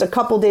posts a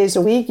couple days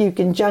a week. You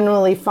can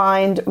generally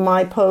find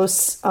my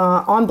posts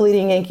on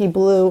Bleeding Yankee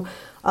Blue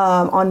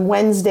on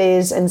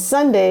Wednesdays and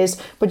Sundays,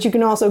 but you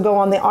can also go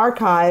on the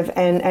archive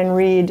and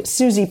read.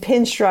 Susie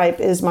Pinstripe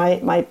is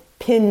my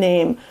pin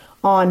name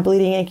on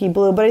Bleeding Yankee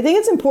Blue. But I think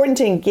it's important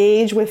to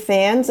engage with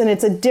fans, and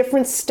it's a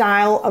different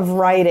style of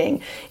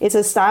writing. It's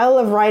a style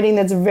of writing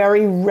that's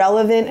very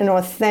relevant and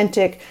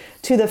authentic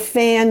to the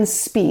fan's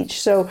speech.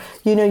 So,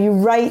 you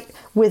write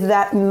with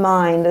that in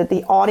mind, that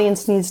the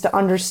audience needs to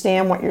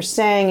understand what you're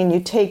saying, and you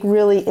take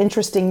really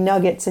interesting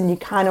nuggets and you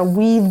kind of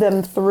weave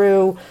them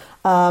through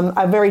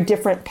a very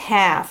different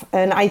path.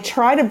 And I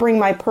try to bring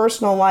my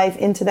personal life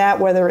into that,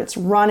 whether it's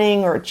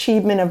running or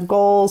achievement of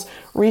goals.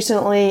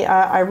 Recently,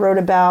 I wrote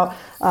about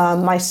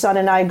my son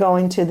and I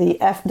going to the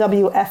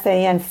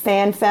WFAN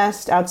Fan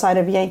Fest outside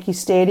of Yankee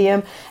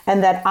Stadium,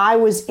 and that I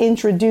was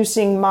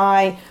introducing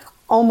my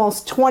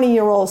almost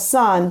 20-year-old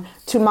son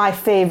to my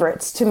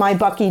favorites, to my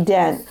Bucky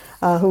Dent,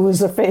 who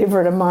was a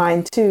favorite of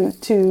mine, to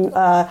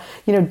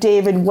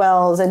David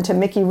Wells and to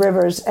Mickey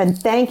Rivers, and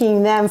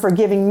thanking them for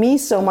giving me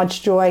so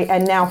much joy.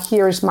 And now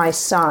here's my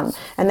son.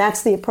 And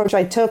that's the approach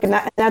I took, and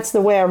that's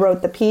the way I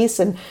wrote the piece.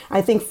 And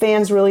I think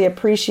fans really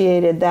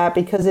appreciated that,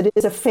 because it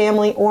is a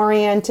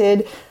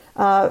family-oriented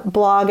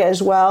blog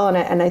as well.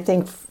 And I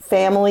think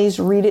families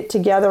read it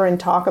together and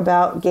talk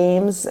about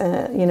games.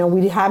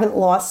 We haven't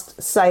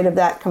lost sight of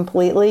that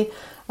completely.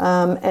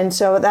 And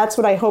so that's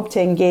what I hope to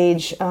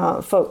engage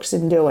folks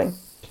in doing.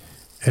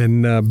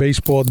 And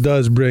baseball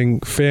does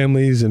bring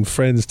families and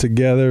friends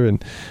together.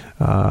 And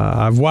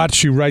I've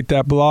watched you write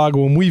that blog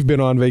when we've been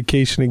on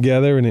vacation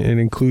together, and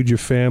include your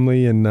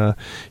family. And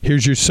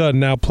here's your son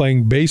now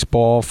playing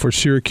baseball for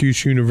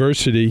Syracuse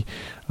University,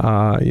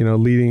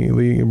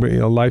 leading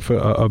a life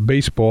of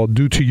baseball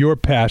due to your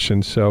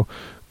passion. So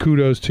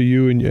kudos to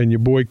you and your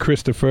boy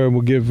Christopher. And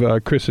we'll give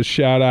Chris a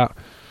shout out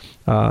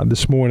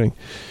this morning.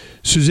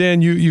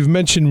 Suzanne, you've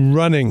mentioned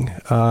running,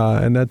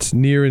 and that's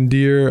near and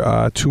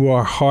dear to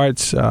our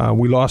hearts.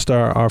 We lost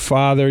our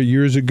father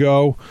years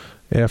ago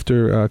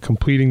after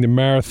completing the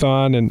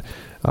marathon, and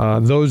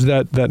those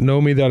that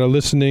know me that are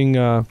listening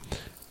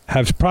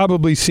have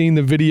probably seen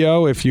the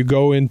video. If you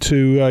go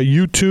into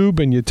YouTube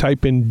and you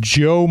type in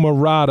Joe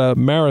Marotta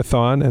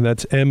Marathon, and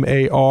that's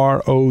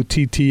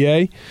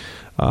Marotta,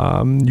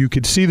 you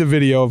could see the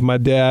video of my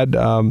dad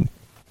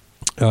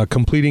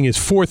completing his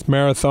 4th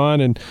marathon,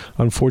 and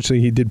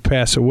unfortunately he did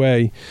pass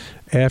away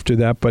after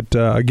that. But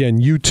again,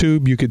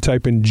 YouTube, you could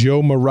type in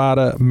Joe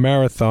Marotta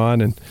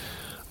Marathon, and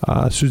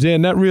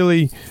Suzanne,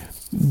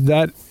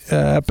 that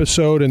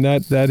episode and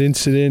that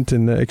incident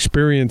and the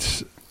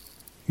experience,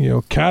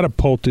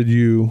 catapulted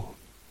you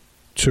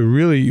to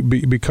really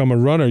become a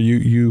runner.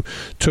 You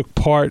took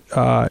part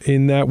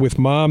in that with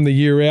Mom the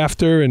year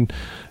after, and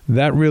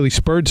that really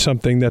spurred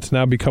something that's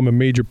now become a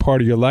major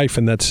part of your life,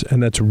 and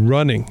that's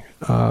running.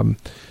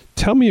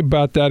 Tell me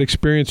about that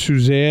experience,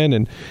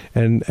 Suzanne,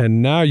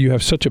 and now you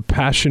have such a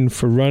passion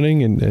for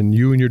running, and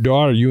you and your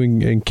daughter, you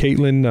and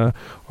Caitlin,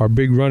 are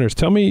big runners.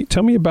 Tell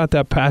me about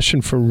that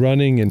passion for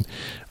running, and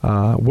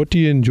what do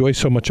you enjoy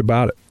so much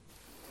about it?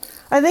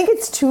 I think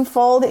it's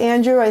twofold,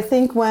 Andrew. I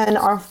think when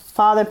our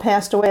father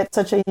passed away at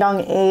such a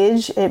young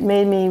age, it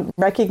made me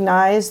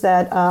recognize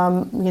that,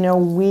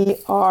 we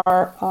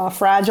are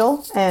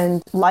fragile,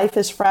 and life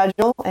is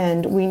fragile,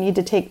 and we need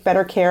to take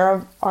better care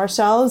of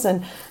ourselves.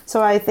 And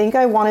so I think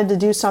I wanted to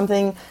do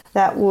something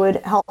that would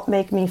help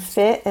make me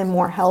fit and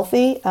more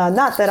healthy.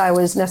 Not that I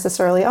was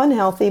necessarily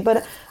unhealthy,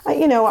 but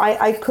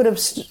I could have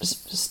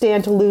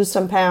stand to lose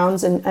some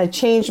pounds, and I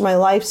changed my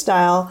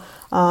lifestyle.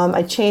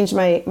 I changed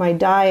my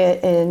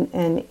diet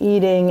and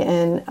eating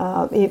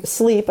and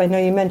sleep. I know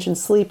you mentioned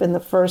sleep in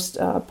the first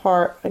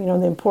part,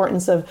 the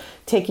importance of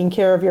taking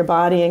care of your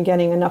body and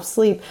getting enough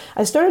sleep.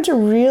 I started to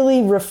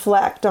really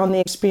reflect on the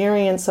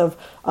experience of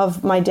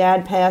my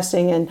dad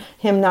passing and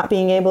him not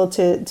being able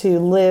to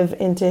live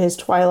into his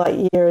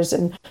twilight years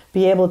and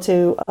be able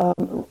to,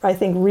 I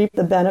think, reap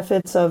the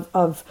benefits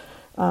of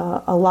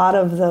a lot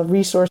of the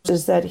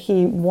resources that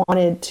he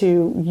wanted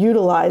to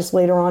utilize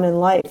later on in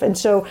life. And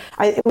so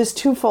it was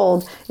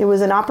twofold. It was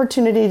an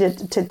opportunity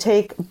to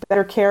take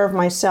better care of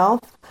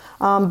myself,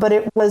 but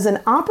it was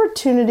an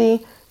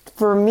opportunity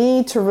for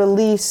me to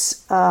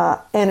release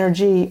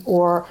energy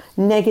or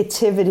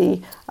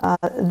negativity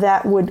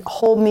that would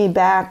hold me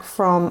back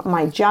from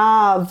my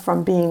job,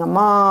 from being a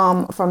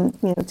mom, from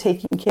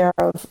taking care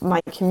of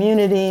my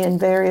community in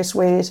various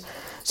ways.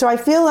 So I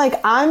feel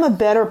like I'm a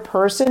better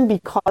person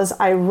because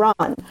I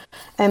run,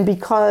 and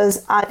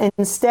because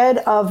instead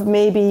of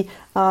maybe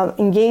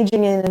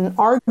engaging in an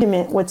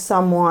argument with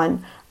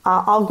someone,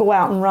 I'll go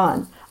out and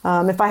run.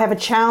 If I have a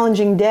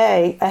challenging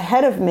day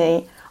ahead of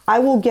me, I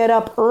will get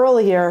up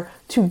earlier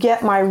to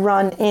get my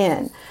run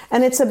in.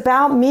 And it's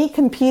about me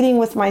competing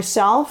with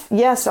myself.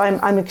 Yes,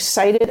 I'm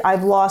excited.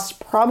 I've lost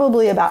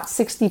probably about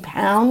 60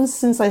 pounds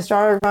since I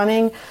started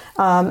running,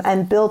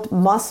 and built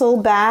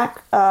muscle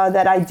back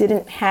that I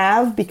didn't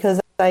have, because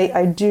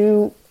I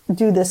do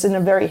this in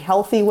a very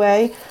healthy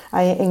way.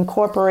 I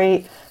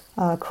incorporate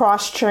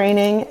cross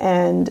training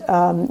and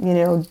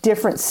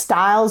different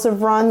styles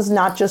of runs,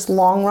 not just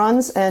long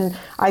runs. And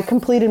I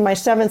completed my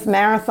 7th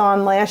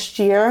marathon last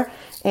year,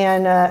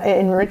 and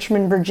in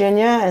Richmond,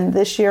 Virginia, and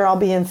this year I'll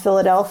be in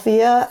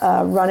Philadelphia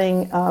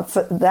running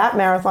for that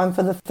marathon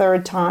for the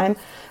 3rd time.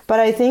 But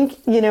I think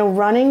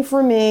running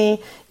for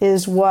me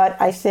is what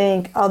I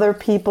think other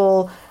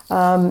people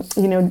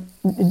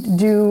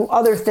do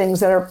other things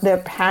that they're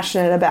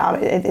passionate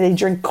about. They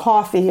drink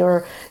coffee,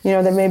 or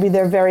that maybe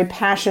they're very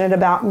passionate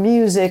about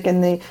music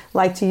and they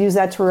like to use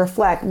that to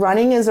reflect.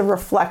 Running is a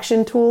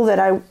reflection tool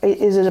that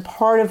is a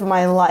part of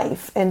my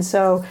life, and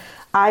so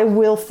I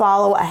will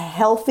follow a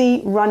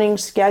healthy running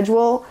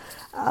schedule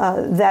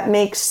that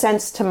makes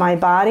sense to my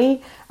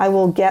body. I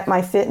will get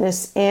my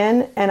fitness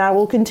in, and I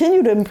will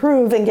continue to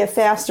improve and get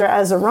faster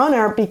as a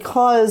runner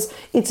because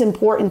it's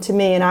important to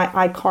me, and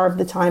I carve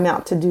the time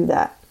out to do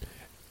that.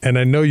 And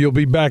I know you'll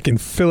be back in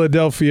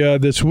Philadelphia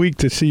this week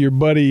to see your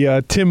buddy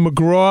Tim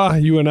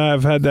McGraw. You and I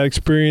have had that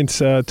experience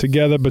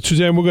together. But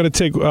Suzanne, we're going to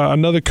take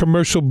another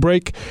commercial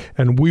break,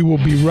 and we will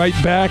be right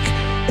back.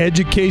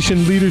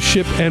 Education,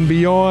 leadership, and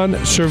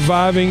beyond,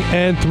 surviving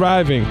and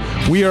thriving.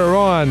 We are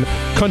on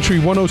Country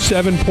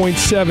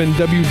 107.7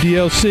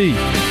 WDLC,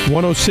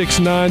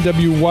 106.9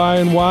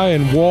 WYNY,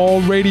 and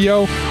Wall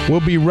Radio. We'll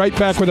be right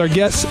back with our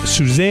guest,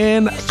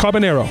 Suzanne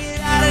Carbonero.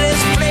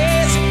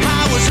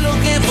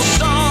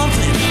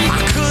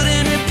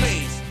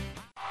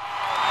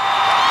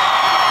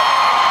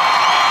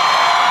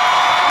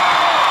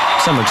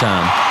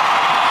 Summertime.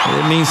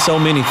 It means so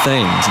many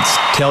things. It's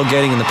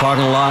tailgating in the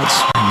parking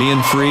lots,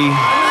 being free,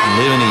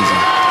 living easy.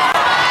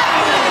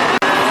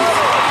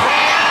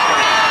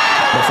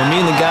 But for me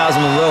and the guys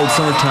on the road,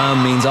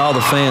 summertime means all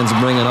the fans are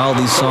bringing all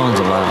these songs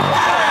alive.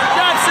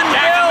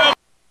 Jacksonville!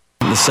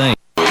 The same.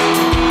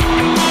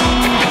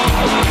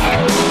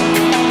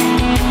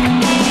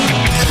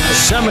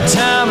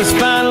 Summertime is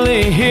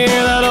finally here.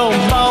 That old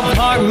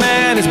ballpark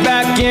man is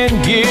back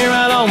in gear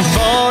out on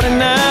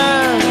 49.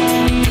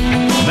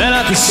 Man,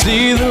 I can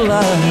see the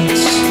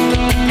lights.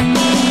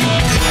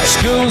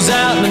 School's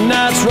out and the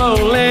night's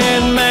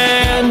rolling,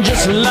 man,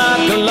 just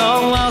like a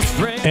long lost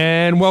friend.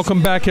 And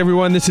Welcome back,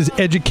 everyone. This is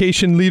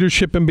Education,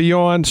 Leadership, and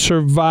Beyond,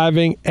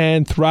 Surviving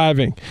and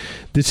Thriving.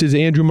 This is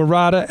Andrew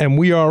Marotta, and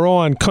we are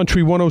on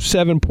Country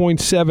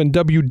 107.7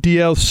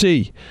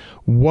 WDLC,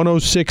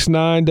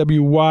 106.9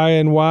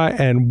 WYNY,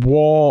 and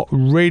Wall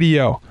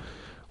Radio.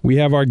 We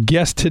have our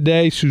guest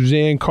today,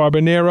 Suzanne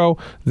Carbonero,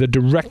 the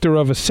Director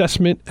of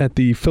Assessment at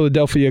the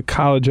Philadelphia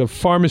College of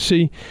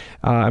Pharmacy.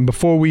 And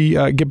before we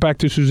get back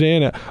to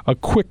Suzanne, a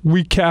quick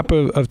recap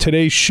of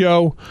today's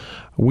show.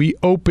 We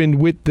opened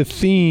with the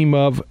theme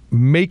of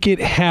make it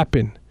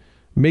happen.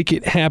 Make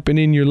it happen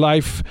in your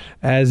life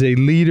as a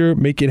leader.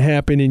 Make it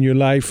happen in your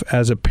life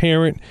as a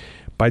parent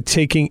by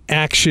taking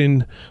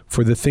action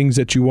for the things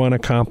that you want to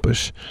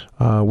accomplish.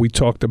 We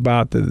talked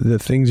about the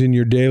things in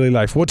your daily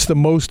life. What's the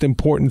most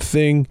important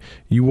thing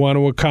you want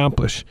to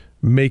accomplish?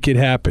 Make it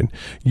happen.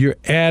 Your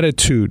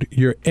attitude,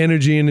 your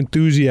energy and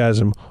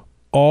enthusiasm,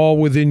 all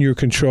within your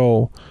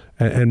control,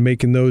 and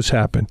making those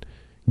happen.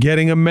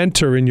 Getting a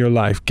mentor in your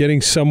life, getting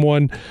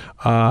someone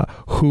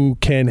who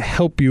can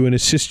help you and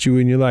assist you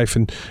in your life.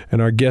 And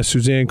our guest,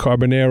 Suzanne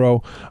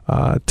Carbonero,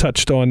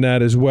 touched on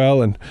that as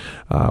well. And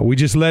we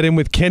just let in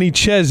with Kenny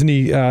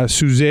Chesney,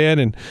 Suzanne.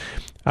 And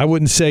I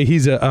wouldn't say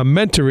he's a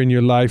mentor in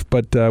your life,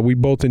 but we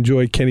both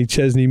enjoy Kenny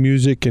Chesney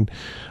music. And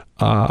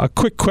a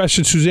quick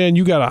question, Suzanne,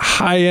 you got a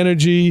high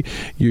energy,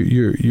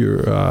 you're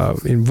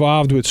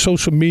involved with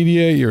social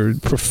media, you're a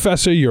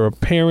professor, you're a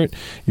parent,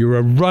 you're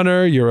a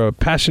runner, you're a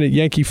passionate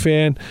Yankee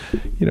fan.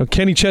 You know,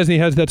 Kenny Chesney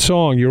has that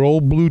song, Your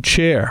Old Blue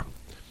Chair.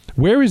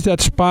 Where is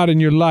that spot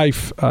in your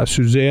life,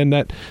 Suzanne,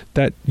 that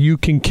you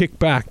can kick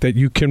back, that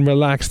you can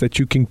relax, that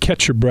you can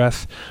catch your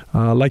breath,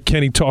 like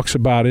Kenny talks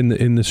about in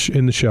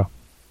the show?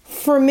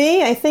 For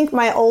me, I think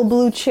my old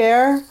blue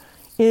chair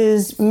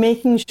is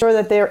making sure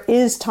that there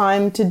is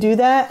time to do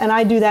that, and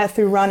I do that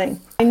through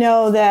running. I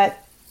know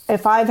that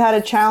if I've had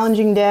a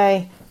challenging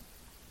day,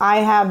 I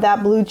have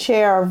that blue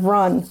chair of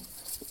run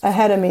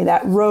ahead of me,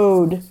 that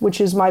road,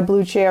 which is my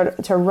blue chair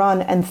to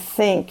run and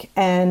think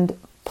and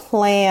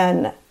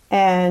plan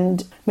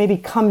and maybe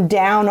come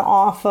down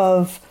off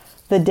of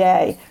the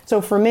day.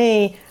 So for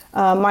me,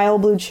 my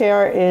old blue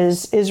chair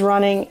is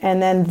running,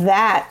 and then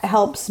that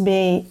helps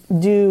me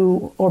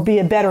do or be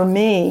a better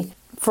me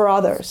for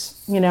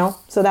others, you know?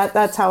 So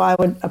that's how I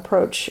would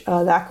approach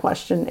that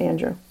question,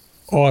 Andrew.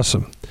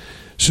 Awesome.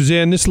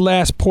 Suzanne, this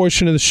last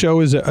portion of the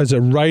show is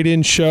a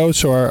write-in show,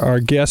 so our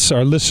guests,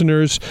 our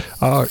listeners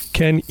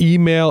can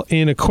email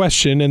in a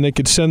question, and they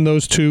could send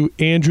those to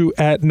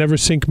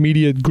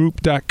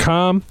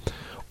andrew@neversinkmediagroup.com,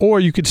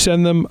 or you could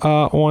send them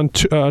on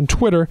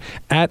Twitter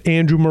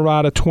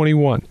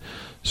 @AndrewMarotta21.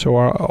 So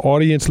our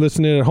audience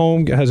listening at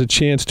home has a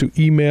chance to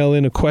email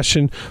in a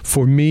question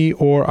for me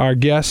or our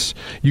guests.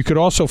 You could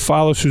also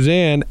follow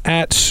Suzanne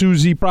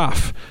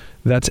 @SuzieProf.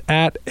 That's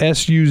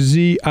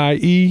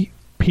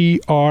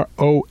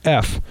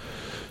 @SUZIEPROF.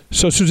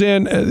 So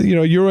Suzanne,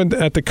 you're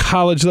at the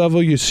college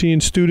level. You're seeing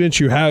students.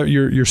 You have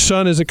your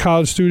son is a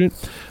college student.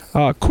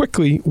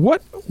 Quickly,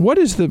 what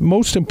is the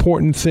most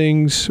important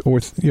things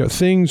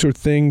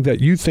that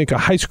you think a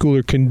high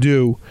schooler can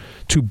do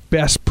to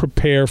best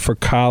prepare for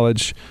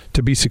college,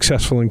 to be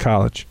successful in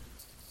college?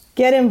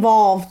 Get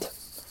involved.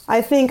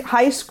 I think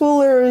high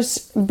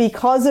schoolers,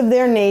 because of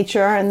their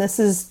nature, and this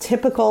is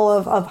typical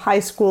of high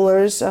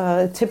schoolers,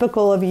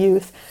 typical of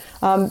youth,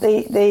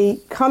 they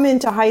come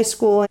into high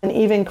school and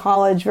even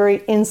college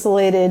very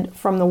insulated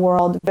from the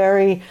world,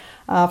 very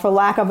for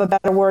lack of a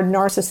better word,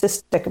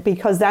 narcissistic,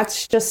 because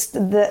that's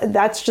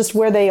just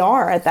where they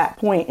are at that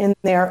point in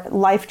their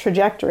life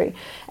trajectory.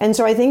 And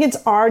so I think it's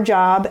our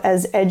job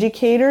as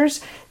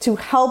educators to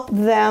help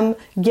them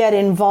get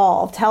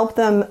involved, help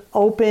them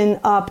open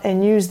up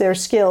and use their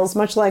skills,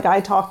 much like I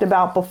talked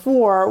about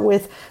before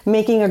with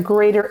making a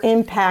greater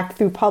impact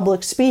through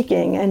public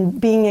speaking and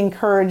being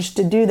encouraged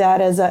to do that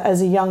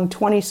as a young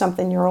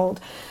 20-something-year-old.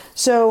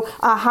 So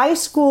a high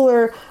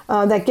schooler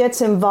that gets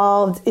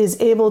involved is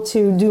able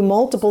to do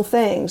multiple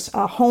things,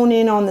 hone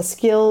in on the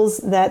skills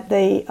that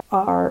they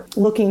are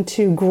looking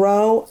to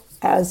grow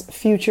as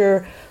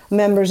future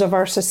members of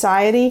our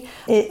society.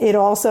 It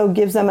also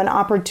gives them an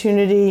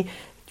opportunity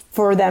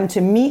for them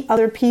to meet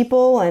other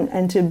people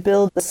and to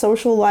build a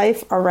social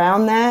life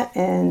around that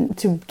and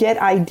to get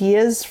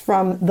ideas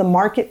from the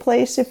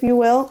marketplace, if you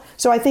will.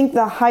 So I think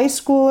the high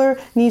schooler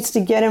needs to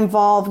get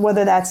involved,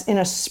 whether that's in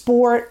a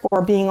sport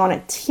or being on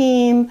a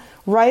team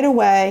right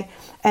away,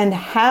 and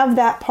have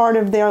that part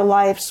of their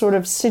life sort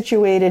of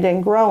situated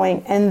and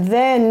growing. And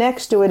then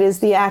next to it is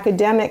the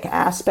academic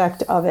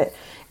aspect of it.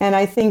 And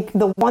I think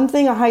the one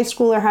thing a high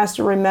schooler has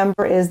to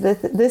remember is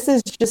that this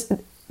is just,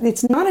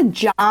 it's not a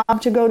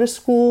job to go to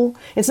school.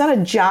 It's not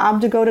a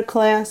job to go to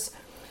class.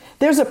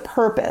 There's a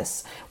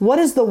purpose. What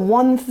is the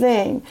one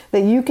thing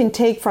that you can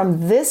take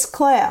from this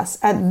class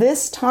at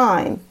this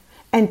time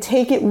and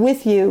take it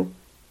with you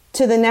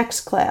to the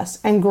next class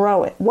and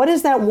grow it? What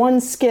is that one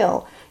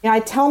skill? I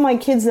tell my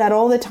kids that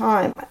all the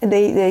time.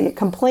 They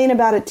complain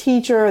about a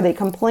teacher, or they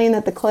complain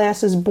that the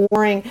class is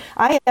boring.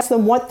 I ask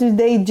them, what do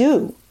they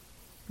do?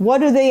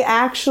 What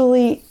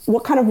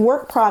kind of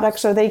work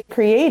products are they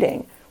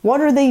creating?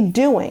 What are they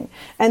doing?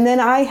 And then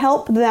I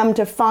help them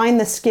to find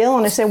the skill,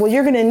 and I say, well,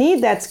 you're going to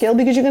need that skill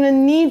because you're going to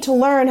need to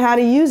learn how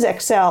to use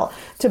Excel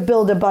to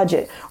build a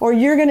budget. Or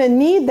you're going to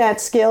need that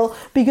skill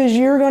because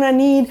you're going to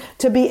need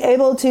to be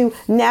able to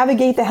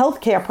navigate the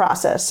healthcare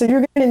process. So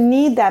you're going to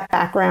need that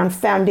background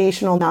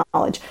foundational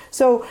knowledge.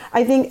 So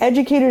I think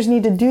educators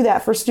need to do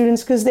that for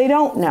students because they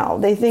don't know.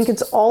 They think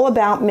it's all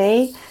about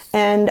me.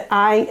 And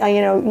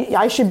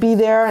I should be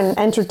there and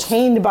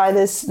entertained by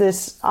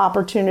this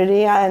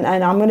opportunity, and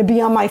I'm going to be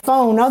on my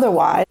phone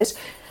otherwise.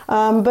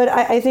 But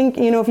I think,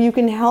 if you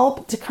can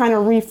help to kind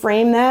of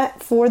reframe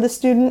that for the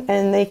student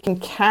and they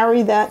can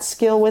carry that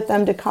skill with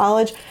them to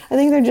college, I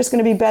think they're just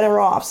going to be better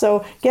off.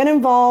 So get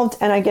involved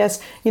and I guess,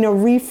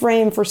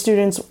 reframe for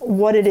students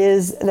what it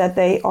is that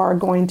they are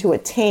going to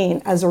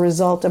attain as a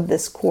result of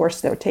this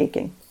course they're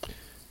taking.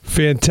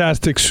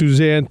 Fantastic,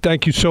 Suzanne.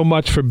 Thank you so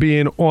much for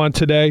being on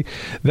today.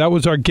 That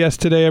was our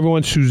guest today,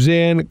 everyone,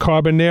 Suzanne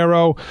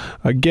Carbonaro.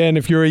 Again,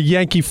 if you're a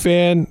Yankee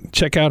fan,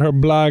 check out her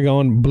blog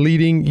on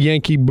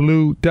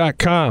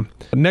bleedingyankeeblue.com.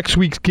 Next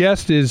week's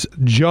guest is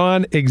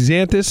John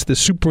Exantis, the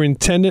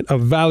superintendent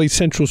of Valley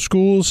Central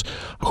Schools,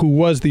 who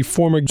was the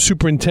former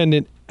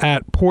superintendent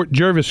at Port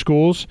Jervis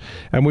Schools.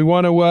 And we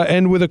want to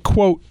end with a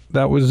quote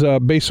that was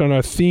based on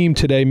our theme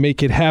today,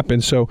 Make It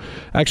Happen. So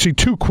actually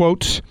 2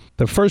 quotes.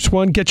 The first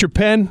one, get your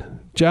pen,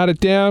 jot it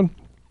down.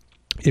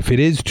 If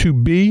it is to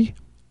be,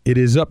 it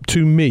is up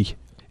to me.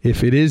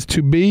 If it is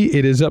to be,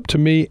 it is up to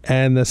me.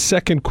 And the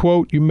second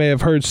quote, you may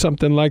have heard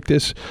something like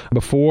this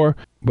before,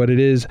 but it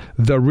is,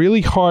 the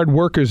really hard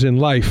workers in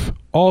life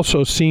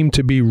also seem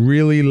to be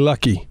really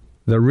lucky.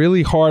 The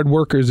really hard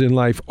workers in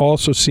life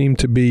also seem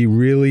to be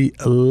really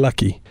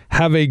lucky.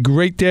 Have a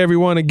great day,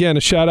 everyone. Again,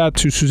 a shout out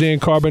to Suzanne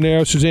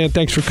Carbonaro. Suzanne,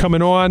 thanks for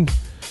coming on.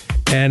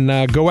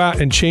 And go out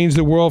and change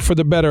the world for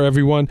the better,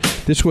 everyone.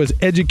 This was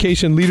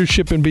Education,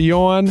 Leadership, and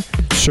Beyond,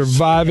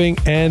 Surviving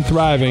and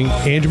Thriving.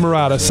 Andrew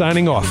Marotta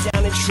signing off.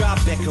 Down in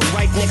Tribeca,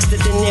 right next to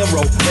De Niro,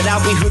 but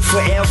I'll be hood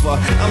forever.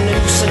 I'm the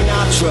new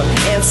Sinatra,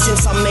 and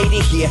since I made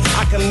it here,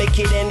 I can make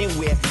it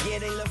anywhere. Yeah,